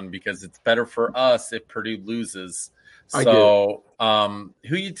this one because it's better for us if Purdue loses. So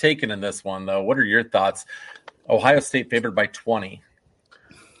who you taking in this one, though? What are your thoughts? Ohio State favored by 20.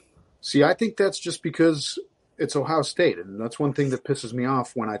 See, I think that's just because it's Ohio State, and that's one thing that pisses me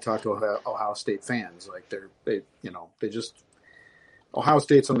off when I talk to Ohio State fans. Like Ohio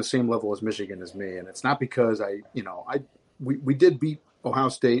State's on the same level as Michigan as me, and it's not because we did beat Ohio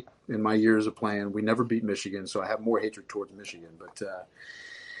State in my years of playing. We never beat Michigan, so I have more hatred towards Michigan. But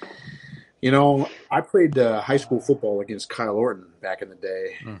I played high school football against Kyle Orton back in the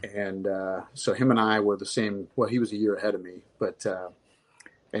day, and so him and I were the same. Well, he was a year ahead of me, but.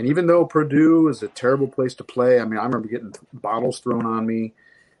 And even though Purdue is a terrible place to play, I mean, I remember getting bottles thrown on me.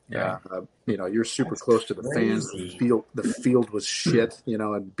 Yeah. You're super close to the fans. The field was shit,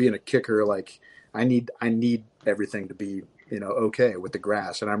 and being a kicker, like I need everything to be, okay with the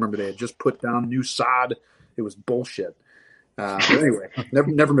grass. And I remember they had just put down new sod. It was bullshit. But anyway,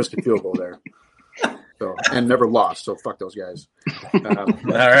 never missed a field goal there. So, and never lost. So fuck those guys. All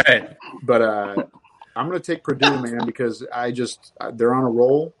right. But, I'm going to take Purdue, man, because they're on a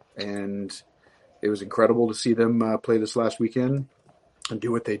roll, and it was incredible to see them play this last weekend and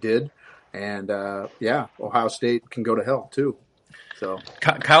do what they did. And, Ohio State can go to hell, too. So,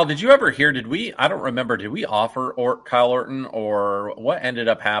 Kyle, did you ever hear, I don't remember, did we offer Kyle Orton, or what ended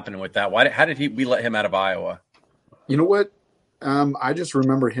up happening with that? How did we let him out of Iowa? You know what? I just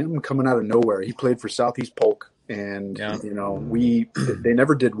remember him coming out of nowhere. He played for Southeast Polk, and, they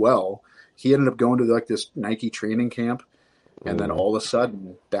never did well. He ended up going to this Nike training camp, and then all of a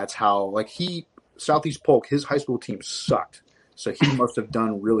sudden, that's how Southeast Polk, his high school team sucked, so he must have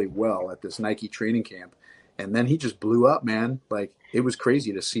done really well at this Nike training camp, and then he just blew up, man. Like it was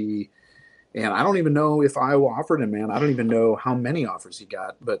crazy to see, and I don't even know if Iowa offered him, man. I don't even know how many offers he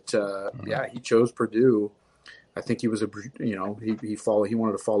got, but he chose Purdue. I think he was he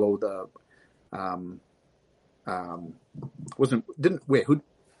wanted to follow the who.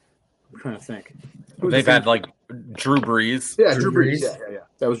 I'm trying to think. They've had Drew Brees. Yeah, Drew Brees. Yeah.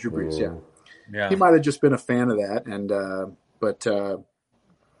 That was Drew Brees. Yeah. He might have just been a fan of that, and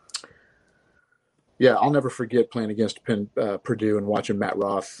I'll never forget playing against Purdue and watching Matt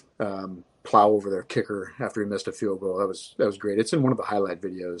Roth plow over their kicker after he missed a field goal. That was great. It's in one of the highlight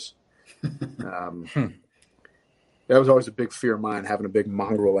videos. That was always a big fear of mine, having a big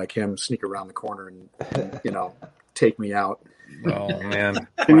mongrel like him sneak around the corner and take me out. Oh man!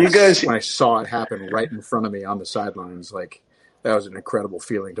 When I saw it happen right in front of me on the sidelines, that was an incredible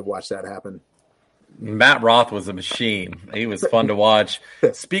feeling to watch that happen. Matt Roth was a machine. He was fun to watch.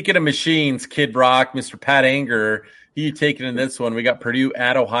 Speaking of machines, Kid Rock, Mr. Pat Anger, who you taking in this one? We got Purdue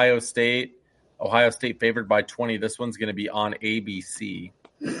at Ohio State. Ohio State favored by 20. This one's going to be on ABC.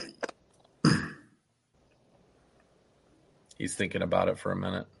 He's thinking about it for a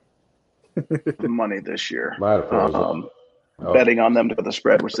minute. The money this year. Oh. Betting on them to the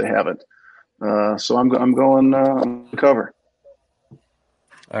spread, which they haven't. So I'm going cover.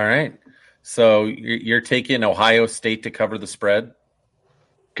 All right. So you're taking Ohio State to cover the spread?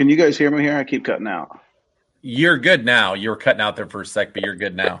 Can you guys hear me here? I keep cutting out. You're good now. You were cutting out there for a sec, but you're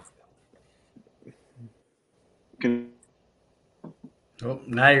good now. Now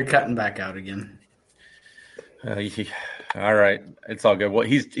you're cutting back out again. All right. It's all good. Well,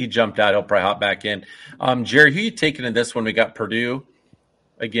 he jumped out. He'll probably hop back in. Jerry, who you taking in this one? We got Purdue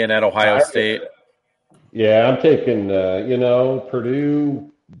again at Ohio State. Yeah, I'm taking, Purdue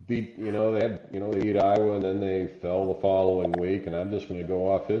beat, they beat Iowa and then they fell the following week, and I'm just going to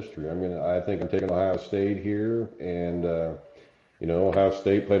go off history. I think I'm taking Ohio State here, and Ohio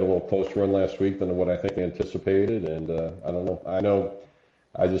State played a little closer run last week than what I think they anticipated, and I don't know.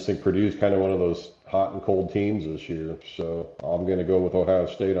 I just think Purdue's kind of one of those hot and cold teams this year, so I'm going to go with Ohio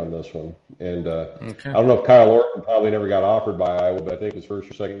State on this one. And I don't know if Kyle Orton probably never got offered by Iowa, but I think his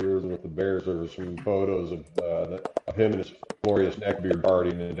first or second year with the Bears, there were some photos of him and his glorious neckbeard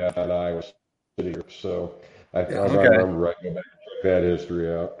partying in downtown Iowa City. So I remember right, go back and check that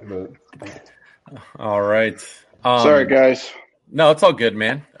history out. But. All right. Sorry, guys. No, it's all good,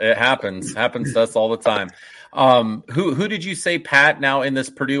 man. It happens to us all the time. Who did you say, Pat, now in this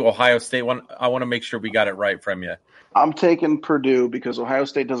Purdue Ohio State one? I want to make sure we got it right from you. I'm taking Purdue because Ohio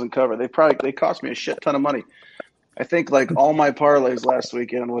State doesn't cover. They cost me a shit ton of money. I think like all my parlays last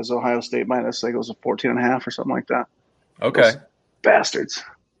weekend was Ohio State minus. Like it was a 14.5 or something like that. Okay. Those bastards.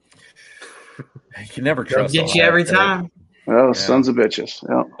 You can never trust. They'll get you every time. Oh, sons of bitches.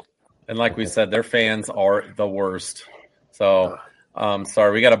 Yeah. And like we said, their fans are the worst. So,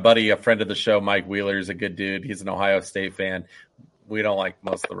 sorry. We got a friend of the show, Mike Wheeler. He's a good dude. He's an Ohio State fan. We don't like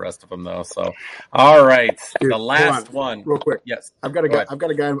most of the rest of them, though. So, all right, Dude, the last one, real quick. Yes, I've got a guy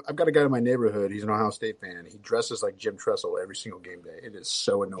in my neighborhood. He's an Ohio State fan. He dresses like Jim Tressel every single game day. It is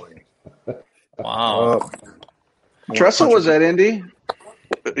so annoying. Wow. Tressel was at Indy.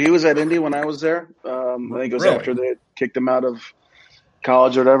 He was at Indy when I was there. I think it was after they kicked him out of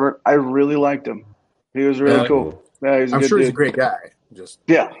college or whatever. I really liked him. He was really cool. Yeah, I'm sure he's a great guy.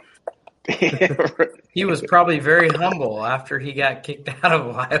 Yeah. He was probably very humble after he got kicked out of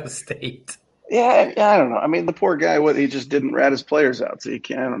Ohio State. Yeah, I don't know. I mean, the poor guy, he just didn't rat his players out, so you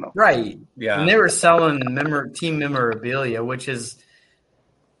can't. I don't know. Right. Yeah. And they were selling team memorabilia, which is,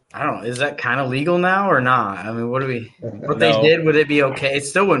 I don't know, is that kind of legal now or not? I mean, what they did, would it be okay? It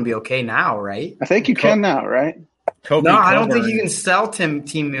still wouldn't be okay now, right? I think you can now, right? I don't think you can sell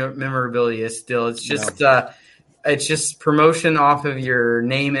team memorabilia still. It's just it's just promotion off of your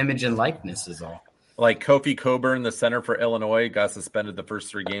name, image, and likeness is all. Like Kofi Coburn, the center for Illinois, got suspended the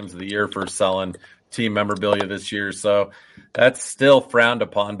first 3 games of the year for selling team memorabilia this year. So that's still frowned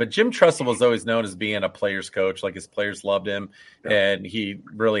upon. But Jim Tressel was always known as being a player's coach. Like his players loved him, and he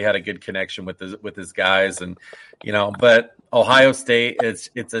really had a good connection with his guys. And but Ohio State,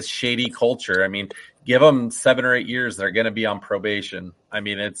 it's a shady culture. I mean, give them 7 or 8 years, they're going to be on probation. I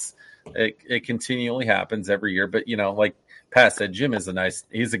mean, it continually happens every year. But like Pat said, Jim is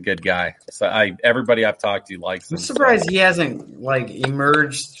he's a good guy. So everybody I've talked to likes him. I'm surprised he hasn't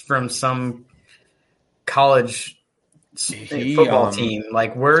emerged from some college football team.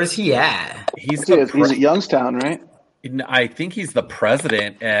 Like, where is he at? He's at Youngstown, right? I think he's the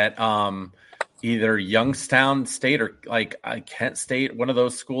president at either Youngstown State or Kent State, one of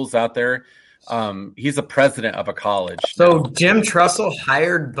those schools out there. He's a president of a college. So Jim Tressel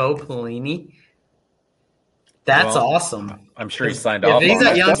hired Bo Pelini. That's awesome. I'm sure he signed off. If he's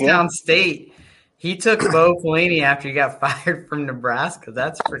at Youngstown State, he took Bo Pelini after he got fired from Nebraska.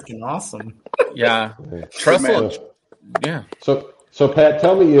 That's freaking awesome. Yeah, Tressel. Yeah. So Pat,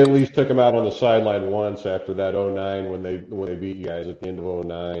 tell me you at least took him out on the sideline once after that 2009 when they beat you guys at the end of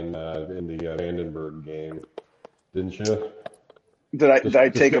 2009 in the Vandenberg game, didn't you? Did I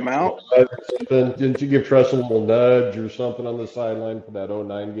take him out? Didn't you give Tressel a little nudge or something on the sideline for that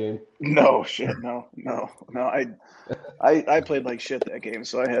 2009 game? No shit, no. I played like shit that game,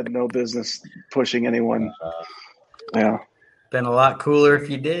 so I had no business pushing anyone. Yeah, been a lot cooler if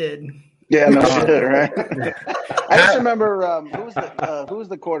you did. Yeah, no shit, right? I just remember who was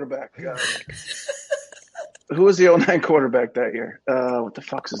the quarterback? Who was the 2009 quarterback that year? What the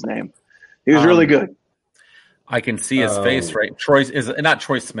fuck's his name? He was really good. I can see his face, right? Not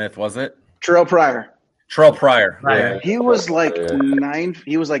Troy Smith, was it? Terrell Pryor. Yeah. He was like 9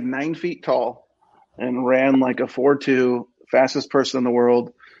 feet tall and ran like a 4.2, fastest person in the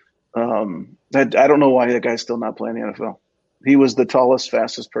world. I don't know why that guy's still not playing the NFL. He was the tallest,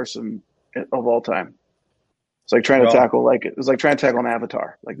 fastest person of all time. It's like trying to tackle it was like trying to tackle an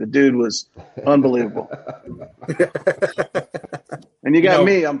avatar. Like the dude was unbelievable. And you got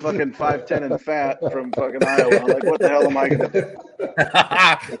me, I'm fucking 5'10" and fat from fucking Iowa. Like, what the hell am I gonna do?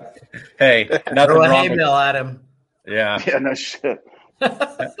 Hey, nothing Throw a wrong hay with bale at him. Yeah. Yeah, no shit.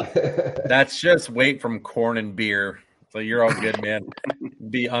 That's just weight from corn and beer. So you're all good, man.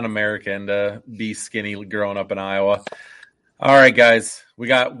 Be un-American, be skinny growing up in Iowa. All right, guys, we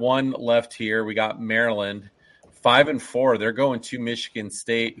got one left here. We got Maryland, 5-4. They're going to Michigan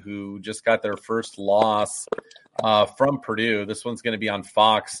State, who just got their first loss from Purdue. This one's going to be on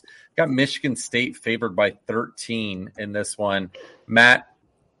Fox. Got Michigan State favored by 13 in this one. Matt,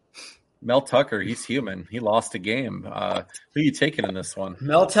 Mel Tucker, he's human. He lost a game. Who are you taking in this one?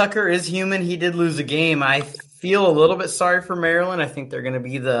 Mel Tucker is human. He did lose a game. I feel a little bit sorry for Maryland. I think they're going to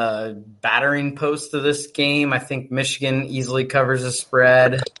be the battering post of this game. I think Michigan easily covers the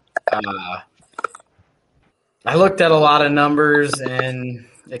spread. I looked at a lot of numbers, and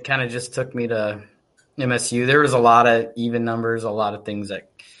it kind of just took me to MSU. There was a lot of even numbers, a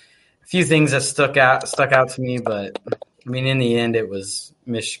few things that stuck out to me. But I mean, in the end, it was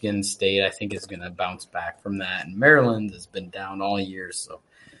Michigan State. I think is going to bounce back from that, and Maryland has been down all year. So,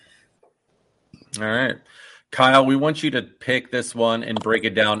 all right, Kyle, we want you to pick this one and break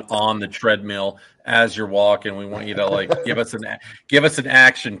it down on the treadmill as you're walking. We want you to give us an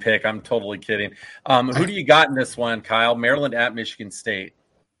action pick. I'm totally kidding. Who do you got in this one, Kyle? Maryland at Michigan State.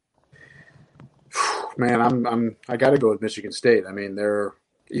 Man, I got to go with Michigan State. I mean,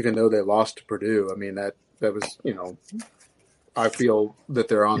 even though they lost to Purdue, I mean that was, I feel that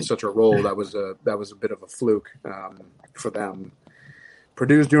they're on such a roll. That was a bit of a fluke for them.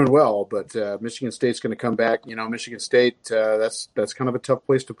 Purdue's doing well, but Michigan State's going to come back. Michigan State, that's kind of a tough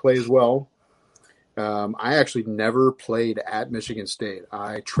place to play as well. I actually never played at Michigan State.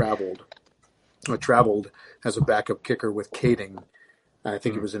 I traveled as a backup kicker with Kading. I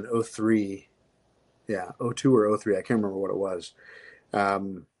think it was in 03. Yeah, 02 or 03. I can't remember what it was.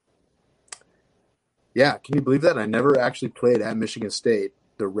 Yeah, can you believe that? I never actually played at Michigan State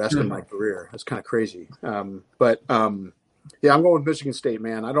the rest of my career. That's kind of crazy. But yeah, I'm going with Michigan State,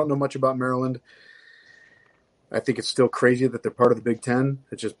 man. I don't know much about Maryland. I think it's still crazy that they're part of the Big Ten.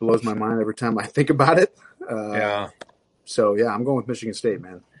 It just blows my mind every time I think about it. So, yeah, I'm going with Michigan State,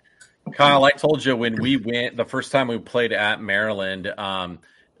 man. Kyle, I told you when we went the first time we played at Maryland,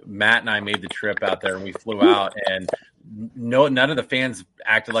 Matt and I made the trip out there and we flew out, and none of the fans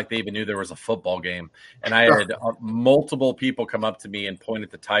acted like they even knew there was a football game. And I had multiple people come up to me and point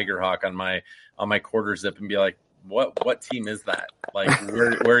at the Tiger Hawk on my quarter zip and be like, what team is that? Like,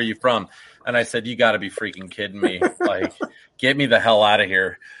 where are you from? And I said, you got to be freaking kidding me. Like, get me the hell out of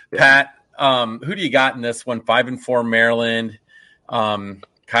here. Yeah. Pat, who do you got in this one? 5-4 Maryland.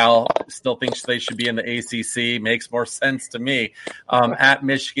 Kyle still thinks they should be in the ACC. Makes more sense to me. At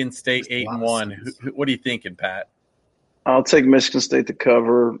Michigan State, 8-1. What are you thinking, Pat? I'll take Michigan State to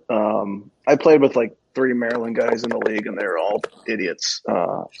cover. I played with like 3 Maryland guys in the league, and they're all idiots.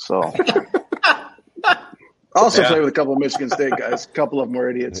 So also played with a couple of Michigan State guys. A couple of them were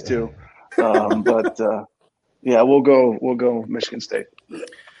idiots too. But we'll go Michigan State.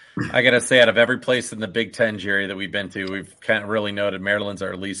 I got to say, out of every place in the Big Ten, Jerry, that we've been to, we've kind of really noted Maryland's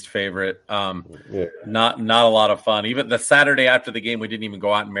our least favorite. Not a lot of fun. Even the Saturday after the game, we didn't even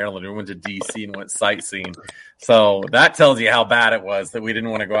go out in Maryland. We went to D.C. and went sightseeing. So that tells you how bad it was that we didn't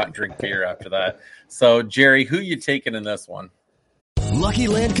want to go out and drink beer after that. So, Jerry, who you taking in this one? Lucky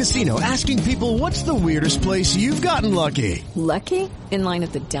Land Casino, asking people, what's the weirdest place you've gotten lucky? Lucky? In line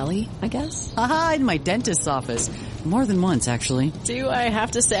at the deli, I guess? Aha, in my dentist's office. More than once, actually. Do I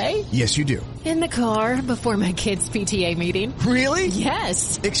have to say? Yes, you do. In the car before my kids' PTA meeting. Really?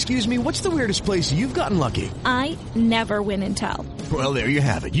 Yes. Excuse me, what's the weirdest place you've gotten lucky? I never win and tell. Well, there you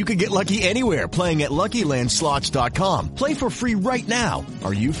have it. You can get lucky anywhere, playing at LuckyLandSlots.com. Play for free right now.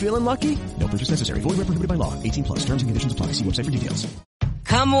 Are you feeling lucky? No purchase necessary. Void where prohibited by law. 18+. Terms and conditions apply. See website for details.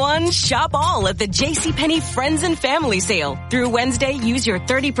 Come one, shop all at the JCPenney Friends and Family Sale. Through Wednesday, use your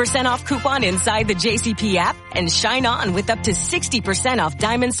 30% off coupon inside the JCP app and shine on with up to 60% off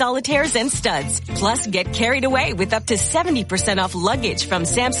diamond solitaires and studs. Plus, get carried away with up to 70% off luggage from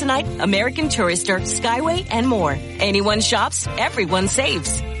Samsonite, American Tourister, Skyway, and more. Anyone shops, everyone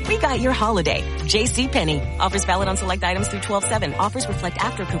saves. We got your holiday. JCPenney. Offers valid on select items through 12/7. Offers reflect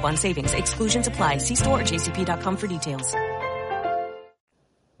after coupon savings. Exclusions apply. See store or jcp.com for details.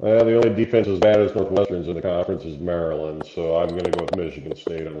 The only defense as bad as Northwestern's in the conference is Maryland, so I'm going to go with Michigan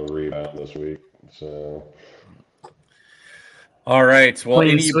State on the rebound this week. So, all right. Well,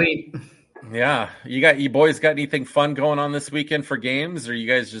 sweet. Yeah, you boys got anything fun going on this weekend for games? Or you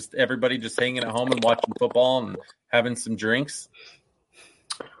guys everybody just hanging at home and watching football and having some drinks?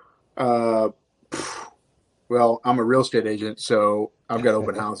 Well, I'm a real estate agent, so I've got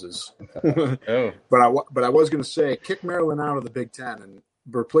open houses. Oh, but I was going to say, kick Maryland out of the Big Ten and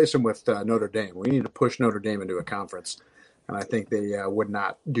replace them with Notre Dame. We need to push Notre Dame into a conference, and I think they would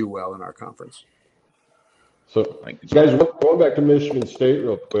not do well in our conference. So, guys, going back to Michigan State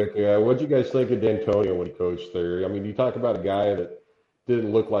real quick, what did you guys think of D'Antonio when he coached there? I mean, you talk about a guy that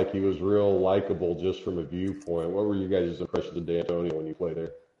didn't look like he was real likable just from a viewpoint. What were you guys' impressions of D'Antonio when you played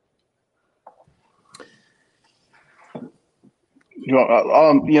there?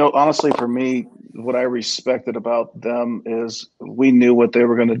 Honestly, for me, what I respected about them is we knew what they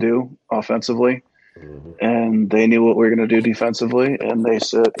were going to do offensively, and they knew what we were going to do defensively. And they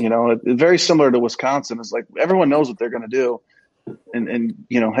said, very similar to Wisconsin. It's like everyone knows what they're going to do, and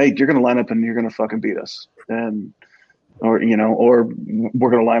hey, you're going to line up and you're going to fucking beat us, or we're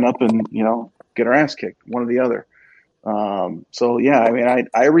going to line up and get our ass kicked, one or the other. So yeah, I mean,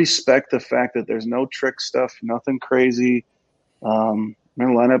 I respect the fact that there's no trick stuff, nothing crazy. We're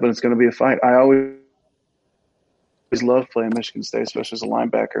going to line up and it's going to be a fight. I always love playing Michigan State, especially as a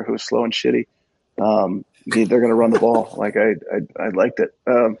linebacker who's slow and shitty. They're going to run the ball. Like I liked it.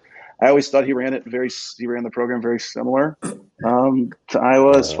 I always thought he ran the program very similar to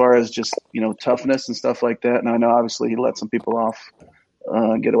Iowa as far as just toughness and stuff like that. And I know obviously he let some people off,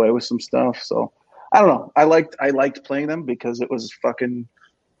 get away with some stuff. So I don't know. I liked playing them because it was fucking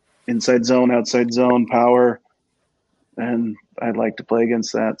inside zone, outside zone, power. And I'd like to play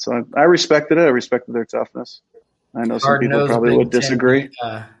against that. So I respected it. I respected their toughness. I know some people probably would disagree.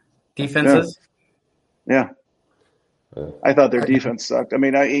 Defenses? Yeah. I thought their defense sucked. I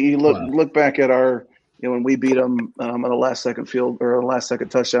mean, you look back at our, when we beat them on a last second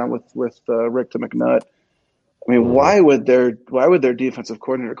touchdown with Rick to McNutt. I mean, why would their defensive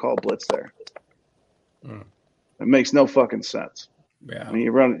coordinator call blitz there? It makes no fucking sense. Yeah. I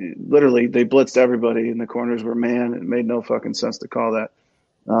mean, literally, they blitzed everybody, and the corners were man. It made no fucking sense to call that.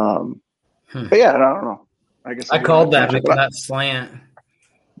 But yeah, I don't know. I guess I called that McNutt slant.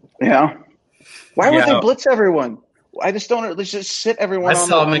 Yeah. Why would they blitz everyone? I just don't. Let's just sit everyone. I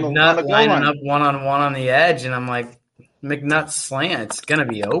saw McNutt lining up 1-on-1 on the edge, and I'm like, McNutt slant. It's gonna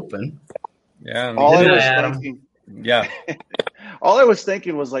be open. Yeah. All I was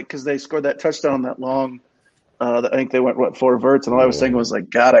thinking was like, because they scored that touchdown that long. I think they went 4 verts, and all I was thinking was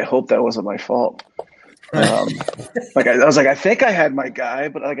like, God, I hope that wasn't my fault. I was like, I think I had my guy,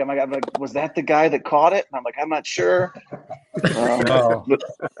 but I'm like, was that the guy that caught it? And I'm like, I'm not sure. But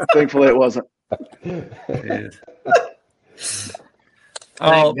thankfully, it wasn't.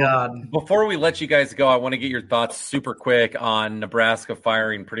 Thank God. Before we let you guys go, I want to get your thoughts super quick on Nebraska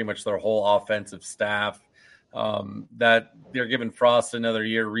firing pretty much their whole offensive staff. That they're giving Frost another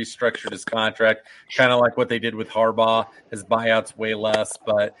year, restructured his contract, kind of like what they did with Harbaugh. His buyout's way less,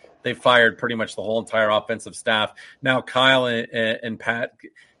 but they fired pretty much the whole entire offensive staff. Now, Kyle and Pat,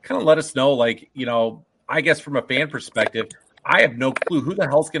 kind of let us know, I guess from a fan perspective, I have no clue who the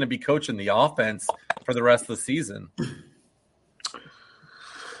hell's going to be coaching the offense for the rest of the season.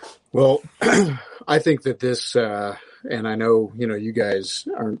 Well, I think that this, and I know, you guys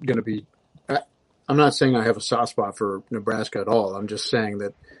aren't going to be, I'm not saying I have a soft spot for Nebraska at all. I'm just saying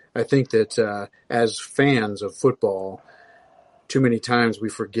that I think that as fans of football, too many times we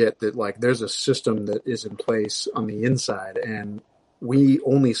forget that there's a system that is in place on the inside, and we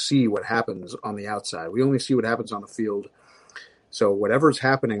only see what happens on the outside. We only see what happens on the field. So whatever's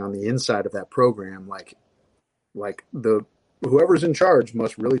happening on the inside of that program, whoever's in charge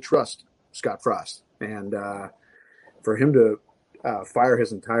must really trust Scott Frost, and for him to fire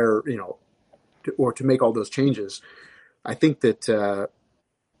his entire, or to make all those changes, I think that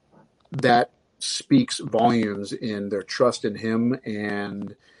that speaks volumes in their trust in him.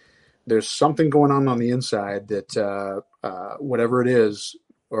 And there's something going on the inside that whatever it is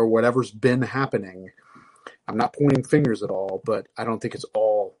or whatever's been happening, I'm not pointing fingers at all, but I don't think it's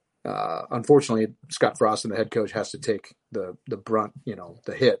all. Unfortunately, Scott Frost and the head coach has to take the brunt,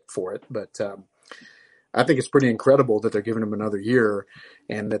 the hit for it. But I think it's pretty incredible that they're giving him another year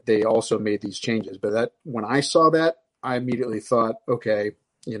and that they also made these changes. But when I saw that, I immediately thought, okay,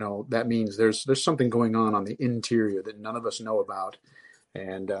 that means there's something going on the interior that none of us know about.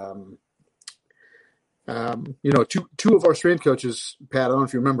 And, two of our strength coaches, Pat, I don't know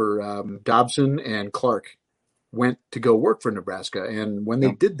if you remember, Dobson and Clark went to go work for Nebraska. And when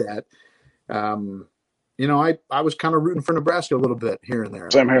they did that, I was kind of rooting for Nebraska a little bit here and there.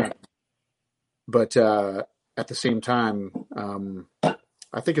 Same here. But at the same time,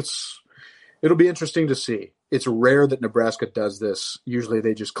 I think it'll be interesting to see. It's rare that Nebraska does this. Usually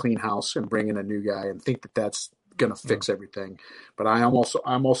they just clean house and bring in a new guy and think that that's going to fix everything. But I'm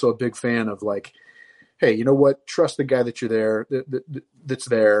also a big fan of hey, you know what? Trust the guy that you're there, that's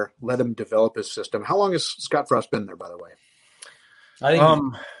there. Let him develop his system. How long has Scott Frost been there, by the way? I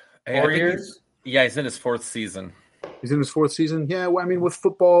think 4 years. He's in his 4th season. He's in his 4th season. Yeah, well, I mean, with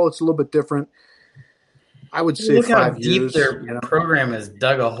football, it's a little bit different. I would say Look 5 how years. Deep their program has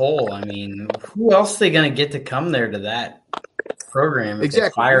dug a hole. I mean, who else are they going to get to come there to that program if they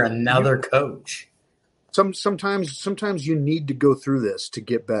fire another coach? Sometimes you need to go through this to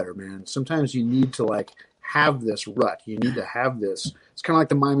get better, man. Sometimes you need to have this rut. You need to have this. It's kind of like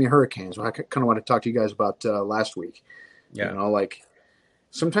the Miami Hurricanes. I kind of want to talk to you guys about last week. Yeah. Like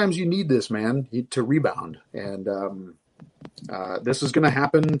sometimes you need this, man, to rebound. And this is going to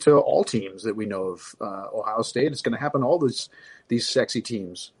happen to all teams that we know of. Ohio State, it's going to happen to all these sexy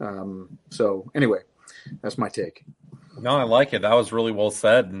teams. So anyway, that's my take. No, I like it. That was really well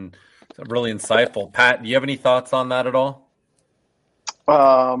said and really insightful. Pat, do you have any thoughts on that at all?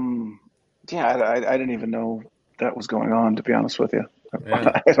 Yeah, I didn't even know that was going on, to be honest with you.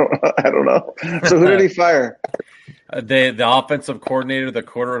 Yeah. I don't know. So who did he fire? The offensive coordinator, the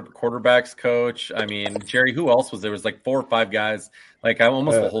quarterbacks coach. I mean, Jerry, who else was there? It was like 4 or 5 guys. Like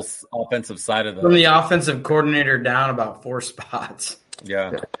almost the whole offensive side of from the offensive coordinator down about 4 spots.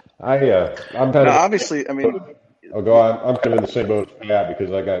 Yeah. I'm obviously, I mean. I'm kind of in the same boat as Pat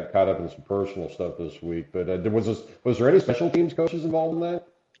because I got caught up in some personal stuff this week. But was there any special teams coaches involved in that?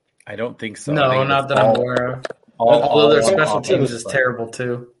 I don't think so. No, not that I'm aware of. Although their special teams is terrible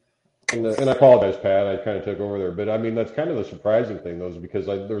too. And I apologize, Pat. I kind of took over there. But, I mean, that's kind of the surprising thing, though, is because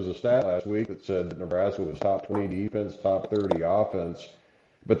there was a stat last week that said that Nebraska was top 20 defense, top 30 offense.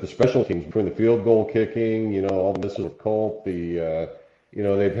 But the special teams, between the field goal kicking, all this with Culp, they've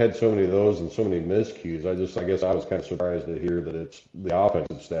had so many of those and so many miscues. I guess I was kind of surprised to hear that it's the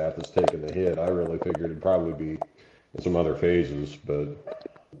offensive staff that's taking the hit. I really figured it'd probably be in some other phases, but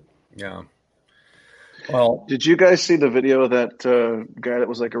yeah. Well, did you guys see the video of that guy that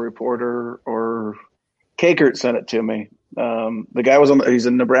was like a reporter, or Kakert sent it to me? The guy he's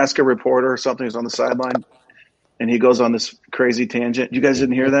a Nebraska reporter or something. He's on the sideline. And he goes on this crazy tangent. You guys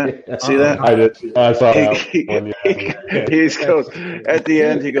didn't hear that? See that? I did. I saw that. He goes at the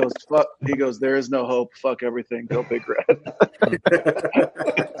end. He goes, "Fuck." He goes, "There is no hope. Fuck everything. Go Big Red."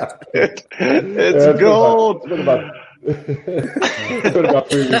 It's gold. It's been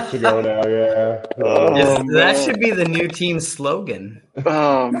about 3 weeks ago now. Yeah. That should be the new team slogan.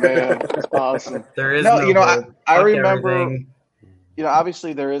 Oh man, that's awesome. There is no hope. I remember. Everything.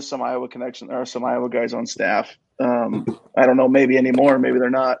 Obviously there is some Iowa connection. There are some Iowa guys on staff. I don't know, maybe anymore, maybe they're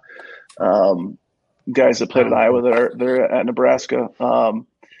not. Guys that played at Iowa they're at Nebraska.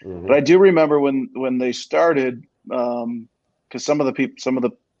 But I do remember when they started, because some of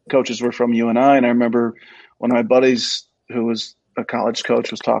the coaches were from UNI, and I remember one of my buddies who was a college coach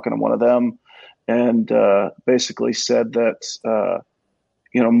was talking to one of them, and basically said that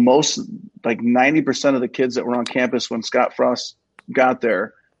most, like 90% of the kids that were on campus when Scott Frost got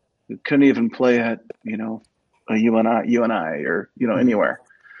there couldn't even play at a UNI or anywhere.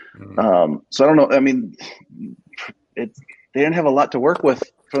 So I don't know. I mean, they didn't have a lot to work with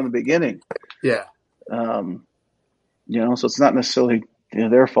from the beginning. Yeah. So it's not necessarily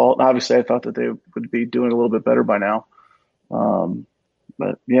their fault. Obviously, I thought that they would be doing a little bit better by now.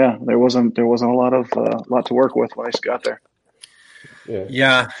 But yeah, there wasn't a lot to work with when I got there.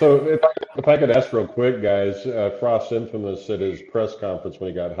 Yeah. So if I could ask real quick, guys, Frost infamous at his press conference when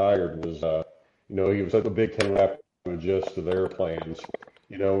he got hired was, he was at the Big Ten rep to adjust to their plans.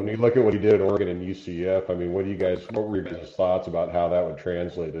 When you look at what he did at Oregon and UCF, I mean, what were your guys' thoughts about how that would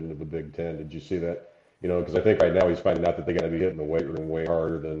translate into the Big Ten? Did you see that? Because I think right now he's finding out that they got to be hitting the weight room way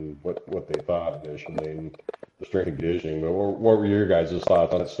harder than what they thought initially in the strength and conditioning. But what were your guys'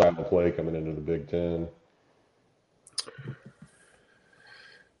 thoughts on that style of play coming into the Big Ten?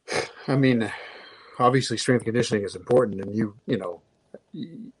 I mean, obviously strength and conditioning is important, and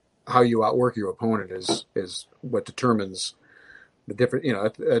how you outwork your opponent is what determines the difference.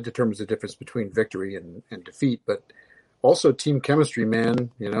 It determines the difference between victory and defeat. But also team chemistry,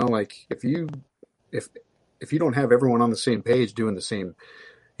 man. Like if you don't have everyone on the same page doing the same,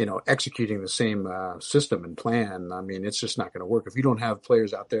 executing the same system and plan, I mean, it's just not going to work. If you don't have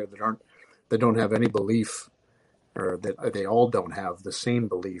players out there that don't have any belief, or that they all don't have the same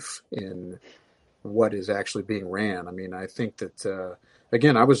belief in what is actually being ran. I mean, I think that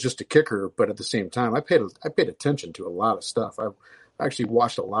again, I was just a kicker, but at the same time, I paid attention to a lot of stuff. I actually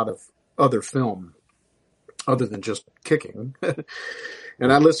watched a lot of other film other than just kicking.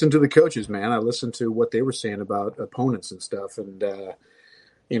 And I listened to the coaches, man. I listened to what they were saying about opponents and stuff. And,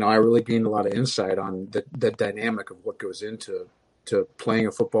 I really gained a lot of insight on the dynamic of what goes into playing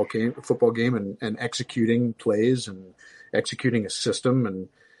a football game and executing plays and executing a system. And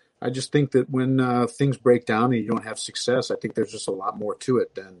I just think that when things break down and you don't have success, I think there's just a lot more to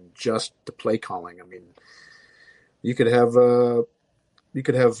it than just the play calling. I mean, you could have those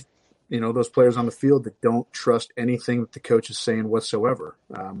players on the field that don't trust anything that the coach is saying whatsoever.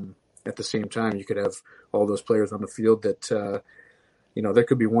 At the same time, you could have all those players on the field that, there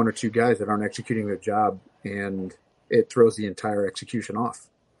could be one or two guys that aren't executing their job, and it throws the entire execution off.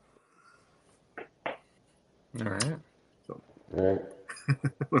 All right. All right. I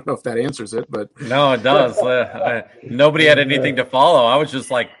don't know if that answers it, but no, it does. Nobody had anything to follow. I was just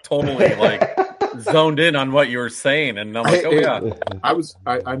like totally like zoned in on what you were saying, and I'm like,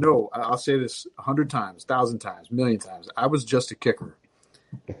 I know. I'll say this 100 times, 1,000 times, 1,000,000 times. I was just a kicker,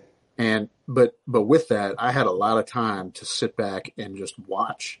 but with that, I had a lot of time to sit back and just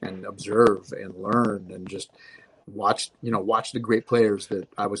watch and observe and learn and just watch the great players that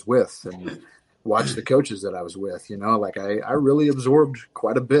I was with and watch the coaches that I was with, like I really absorbed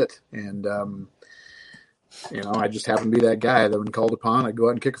quite a bit. And, I just happened to be that guy that when called upon, I'd go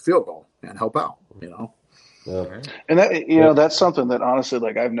out and kick a field goal and help out, Yeah. And that, that's something that honestly,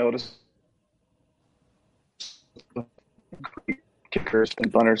 like I've noticed kickers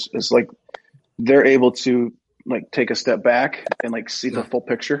and punters is like, they're able to like take a step back and like see the full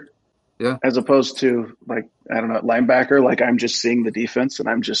picture. Yeah. As opposed to like, I don't know, linebacker, like I'm just seeing the defense and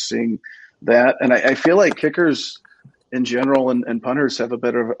I'm just seeing that. And I feel like kickers in general and punters have a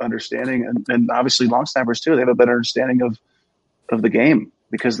better understanding, and obviously long snappers too. They have a better understanding of the game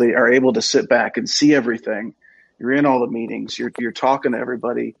because they are able to sit back and see everything. You're in all the meetings. You're talking to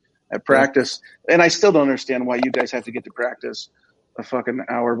everybody at practice. And I still don't understand why you guys have to get to practice a fucking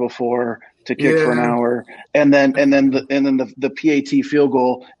hour before to kick for an hour. And then the PAT field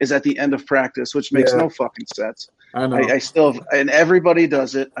goal is at the end of practice, which makes no fucking sense. I know. I still, and everybody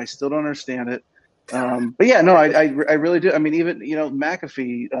does it. I still don't understand it. But yeah, no, I really do. I mean, even,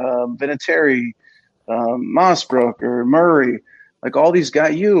 McAfee, Vinatieri, Mossbrook or Murray, like all these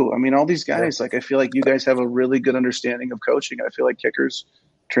guys, all these guys, like, I feel like you guys have a really good understanding of coaching. I feel like kickers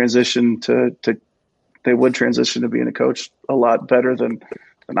transition they would transition to being a coach a lot better than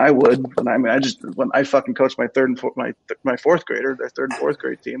I would. And I mean, when I fucking coached my my fourth grader, their third and fourth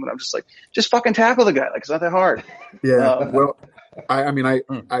grade team, and I'm just like, just fucking tackle the guy. Like, it's not that hard. Yeah. Well,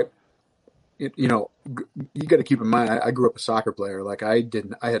 you got to keep in mind, I grew up a soccer player. Like I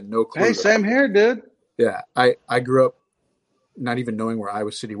had no clue. Hey, same here, dude. Yeah. I grew up not even knowing where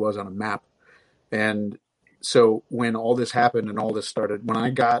Iowa City was on a map. And so when all this happened and all this started, when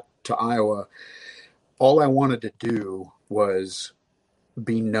I got to Iowa, all I wanted to do was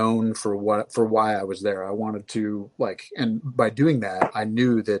be known for why I was there. I wanted to and by doing that, I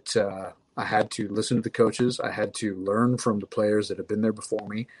knew that I had to listen to the coaches. I had to learn from the players that had been there before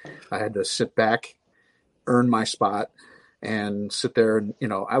me. I had to sit back, earn my spot, and sit there. And,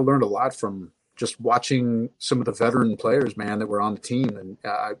 I learned a lot from just watching some of the veteran players, man, that were on the team. And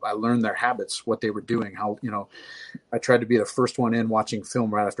I learned their habits, what they were doing, how, I tried to be the first one in watching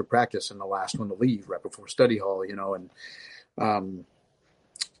film right after practice and the last one to leave right before study hall, and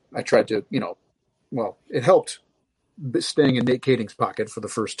I tried to, it helped staying in Nate Kading's pocket for the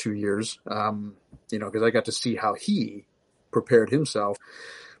first 2 years, because I got to see how he prepared himself.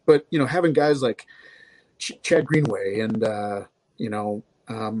 But, having guys like Chad Greenway and,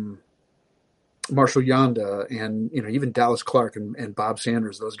 Marshall Yonda and, even Dallas Clark and Bob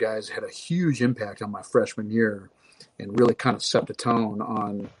Sanders, those guys had a huge impact on my freshman year and really kind of set the tone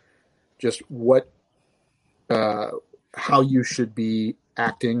on just how you should be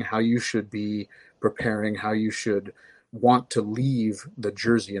acting, how you should be preparing, how you should want to leave the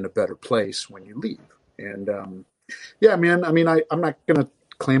jersey in a better place when you leave. And man, I mean, I'm not going to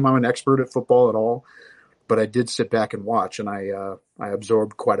claim I'm an expert at football at all, but I did sit back and watch, and I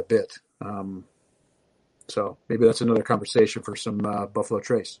absorbed quite a bit. So maybe that's another conversation for some Buffalo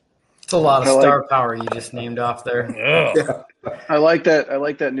Trace. It's a lot of star power you just named off there. Yeah. I like that. I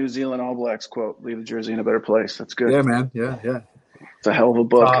like that New Zealand All Blacks quote, leave the jersey in a better place. That's good. Yeah, man. Yeah. It's a hell of a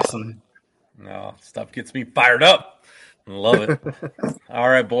book. Awesome. No, stuff gets me fired up. Love it. All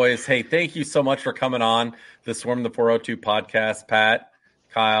right, boys. Hey, thank you so much for coming on the Swarm the 402 podcast, Pat,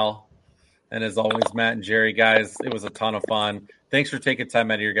 Kyle, and as always, Matt and Jerry. Guys, it was a ton of fun. Thanks for taking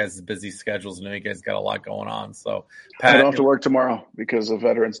time out of your guys' busy schedules. I know you guys got a lot going on. So, Pat, I don't have to work tomorrow because of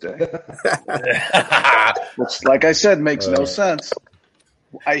Veterans Day. Which, like I said, makes no sense.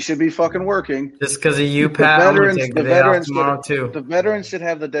 I should be fucking working. Just because of you, Pat. The veterans tomorrow too. The veterans should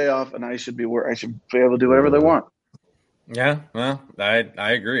have the day off, and I should be able to do whatever they want. Yeah, well,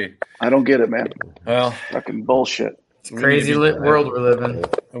 I agree. I don't get it, man. Well, fucking bullshit. It's a crazy world we're living.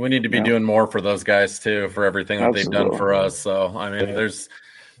 We need to be doing more for those guys too, for everything that they've done for us. So, I mean,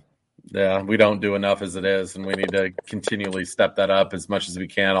 we don't do enough as it is, and we need to continually step that up as much as we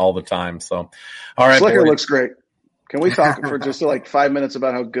can all the time. So, all right. Slicker looks great. Can we talk for just 5 minutes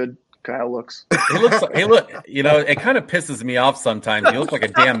about how good Kyle looks? It kind of pisses me off sometimes. He looks like a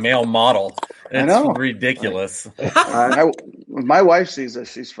damn male model. It's ridiculous. My wife sees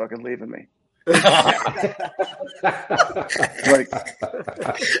this. She's fucking leaving me. Like,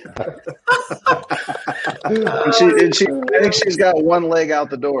 and she, I think she's got one leg out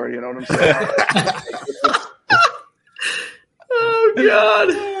the door. You know what I'm saying? Oh God.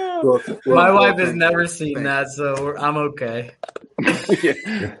 My wife has never thanks. seen that, so I'm okay.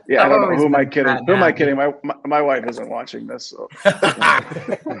 Yeah, I don't know. Who am I kidding? Who am I kidding? My wife isn't watching this. So.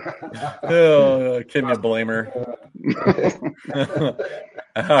 Oh, can you blame her?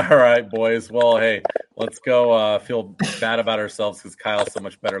 All right, boys. Well, hey, let's go feel bad about ourselves because Kyle's so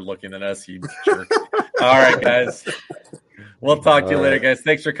much better looking than us, you jerk. All right, guys. We'll talk to you later, guys.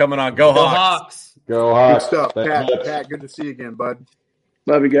 Thanks for coming on. Go Hawks. Go Hawks. Good stuff. Thanks. Pat, good to see you again, bud.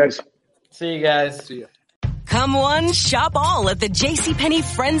 Love you guys. See you guys. See you. Come one, shop all at the JCPenney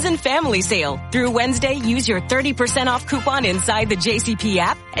Friends and Family Sale. Through Wednesday, use your 30% off coupon inside the JCP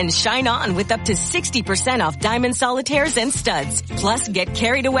app and shine on with up to 60% off diamond solitaires and studs. Plus, get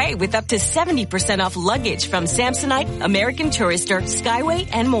carried away with up to 70% off luggage from Samsonite, American Tourister, Skyway,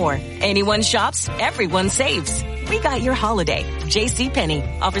 and more. Anyone shops, everyone saves. We got your holiday.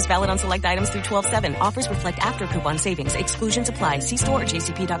 JCPenney. Offers valid on select items through 12/7. Offers reflect after coupon savings. Exclusions apply. See store or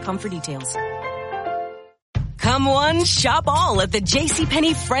jcp.com for details. Come one, shop all at the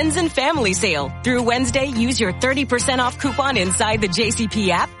JCPenney Friends and Family Sale. Through Wednesday, use your 30% off coupon inside the JCP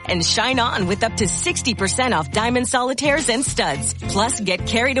app and shine on with up to 60% off diamond solitaires and studs. Plus, get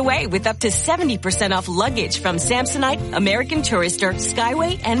carried away with up to 70% off luggage from Samsonite, American Tourister,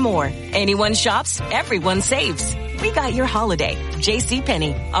 Skyway, and more. Anyone shops, everyone saves. We got your holiday.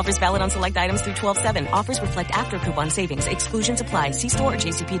 JCPenney. Offers valid on select items through 12/7. Offers reflect after coupon savings. Exclusions apply. See store or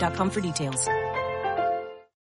jcp.com for details.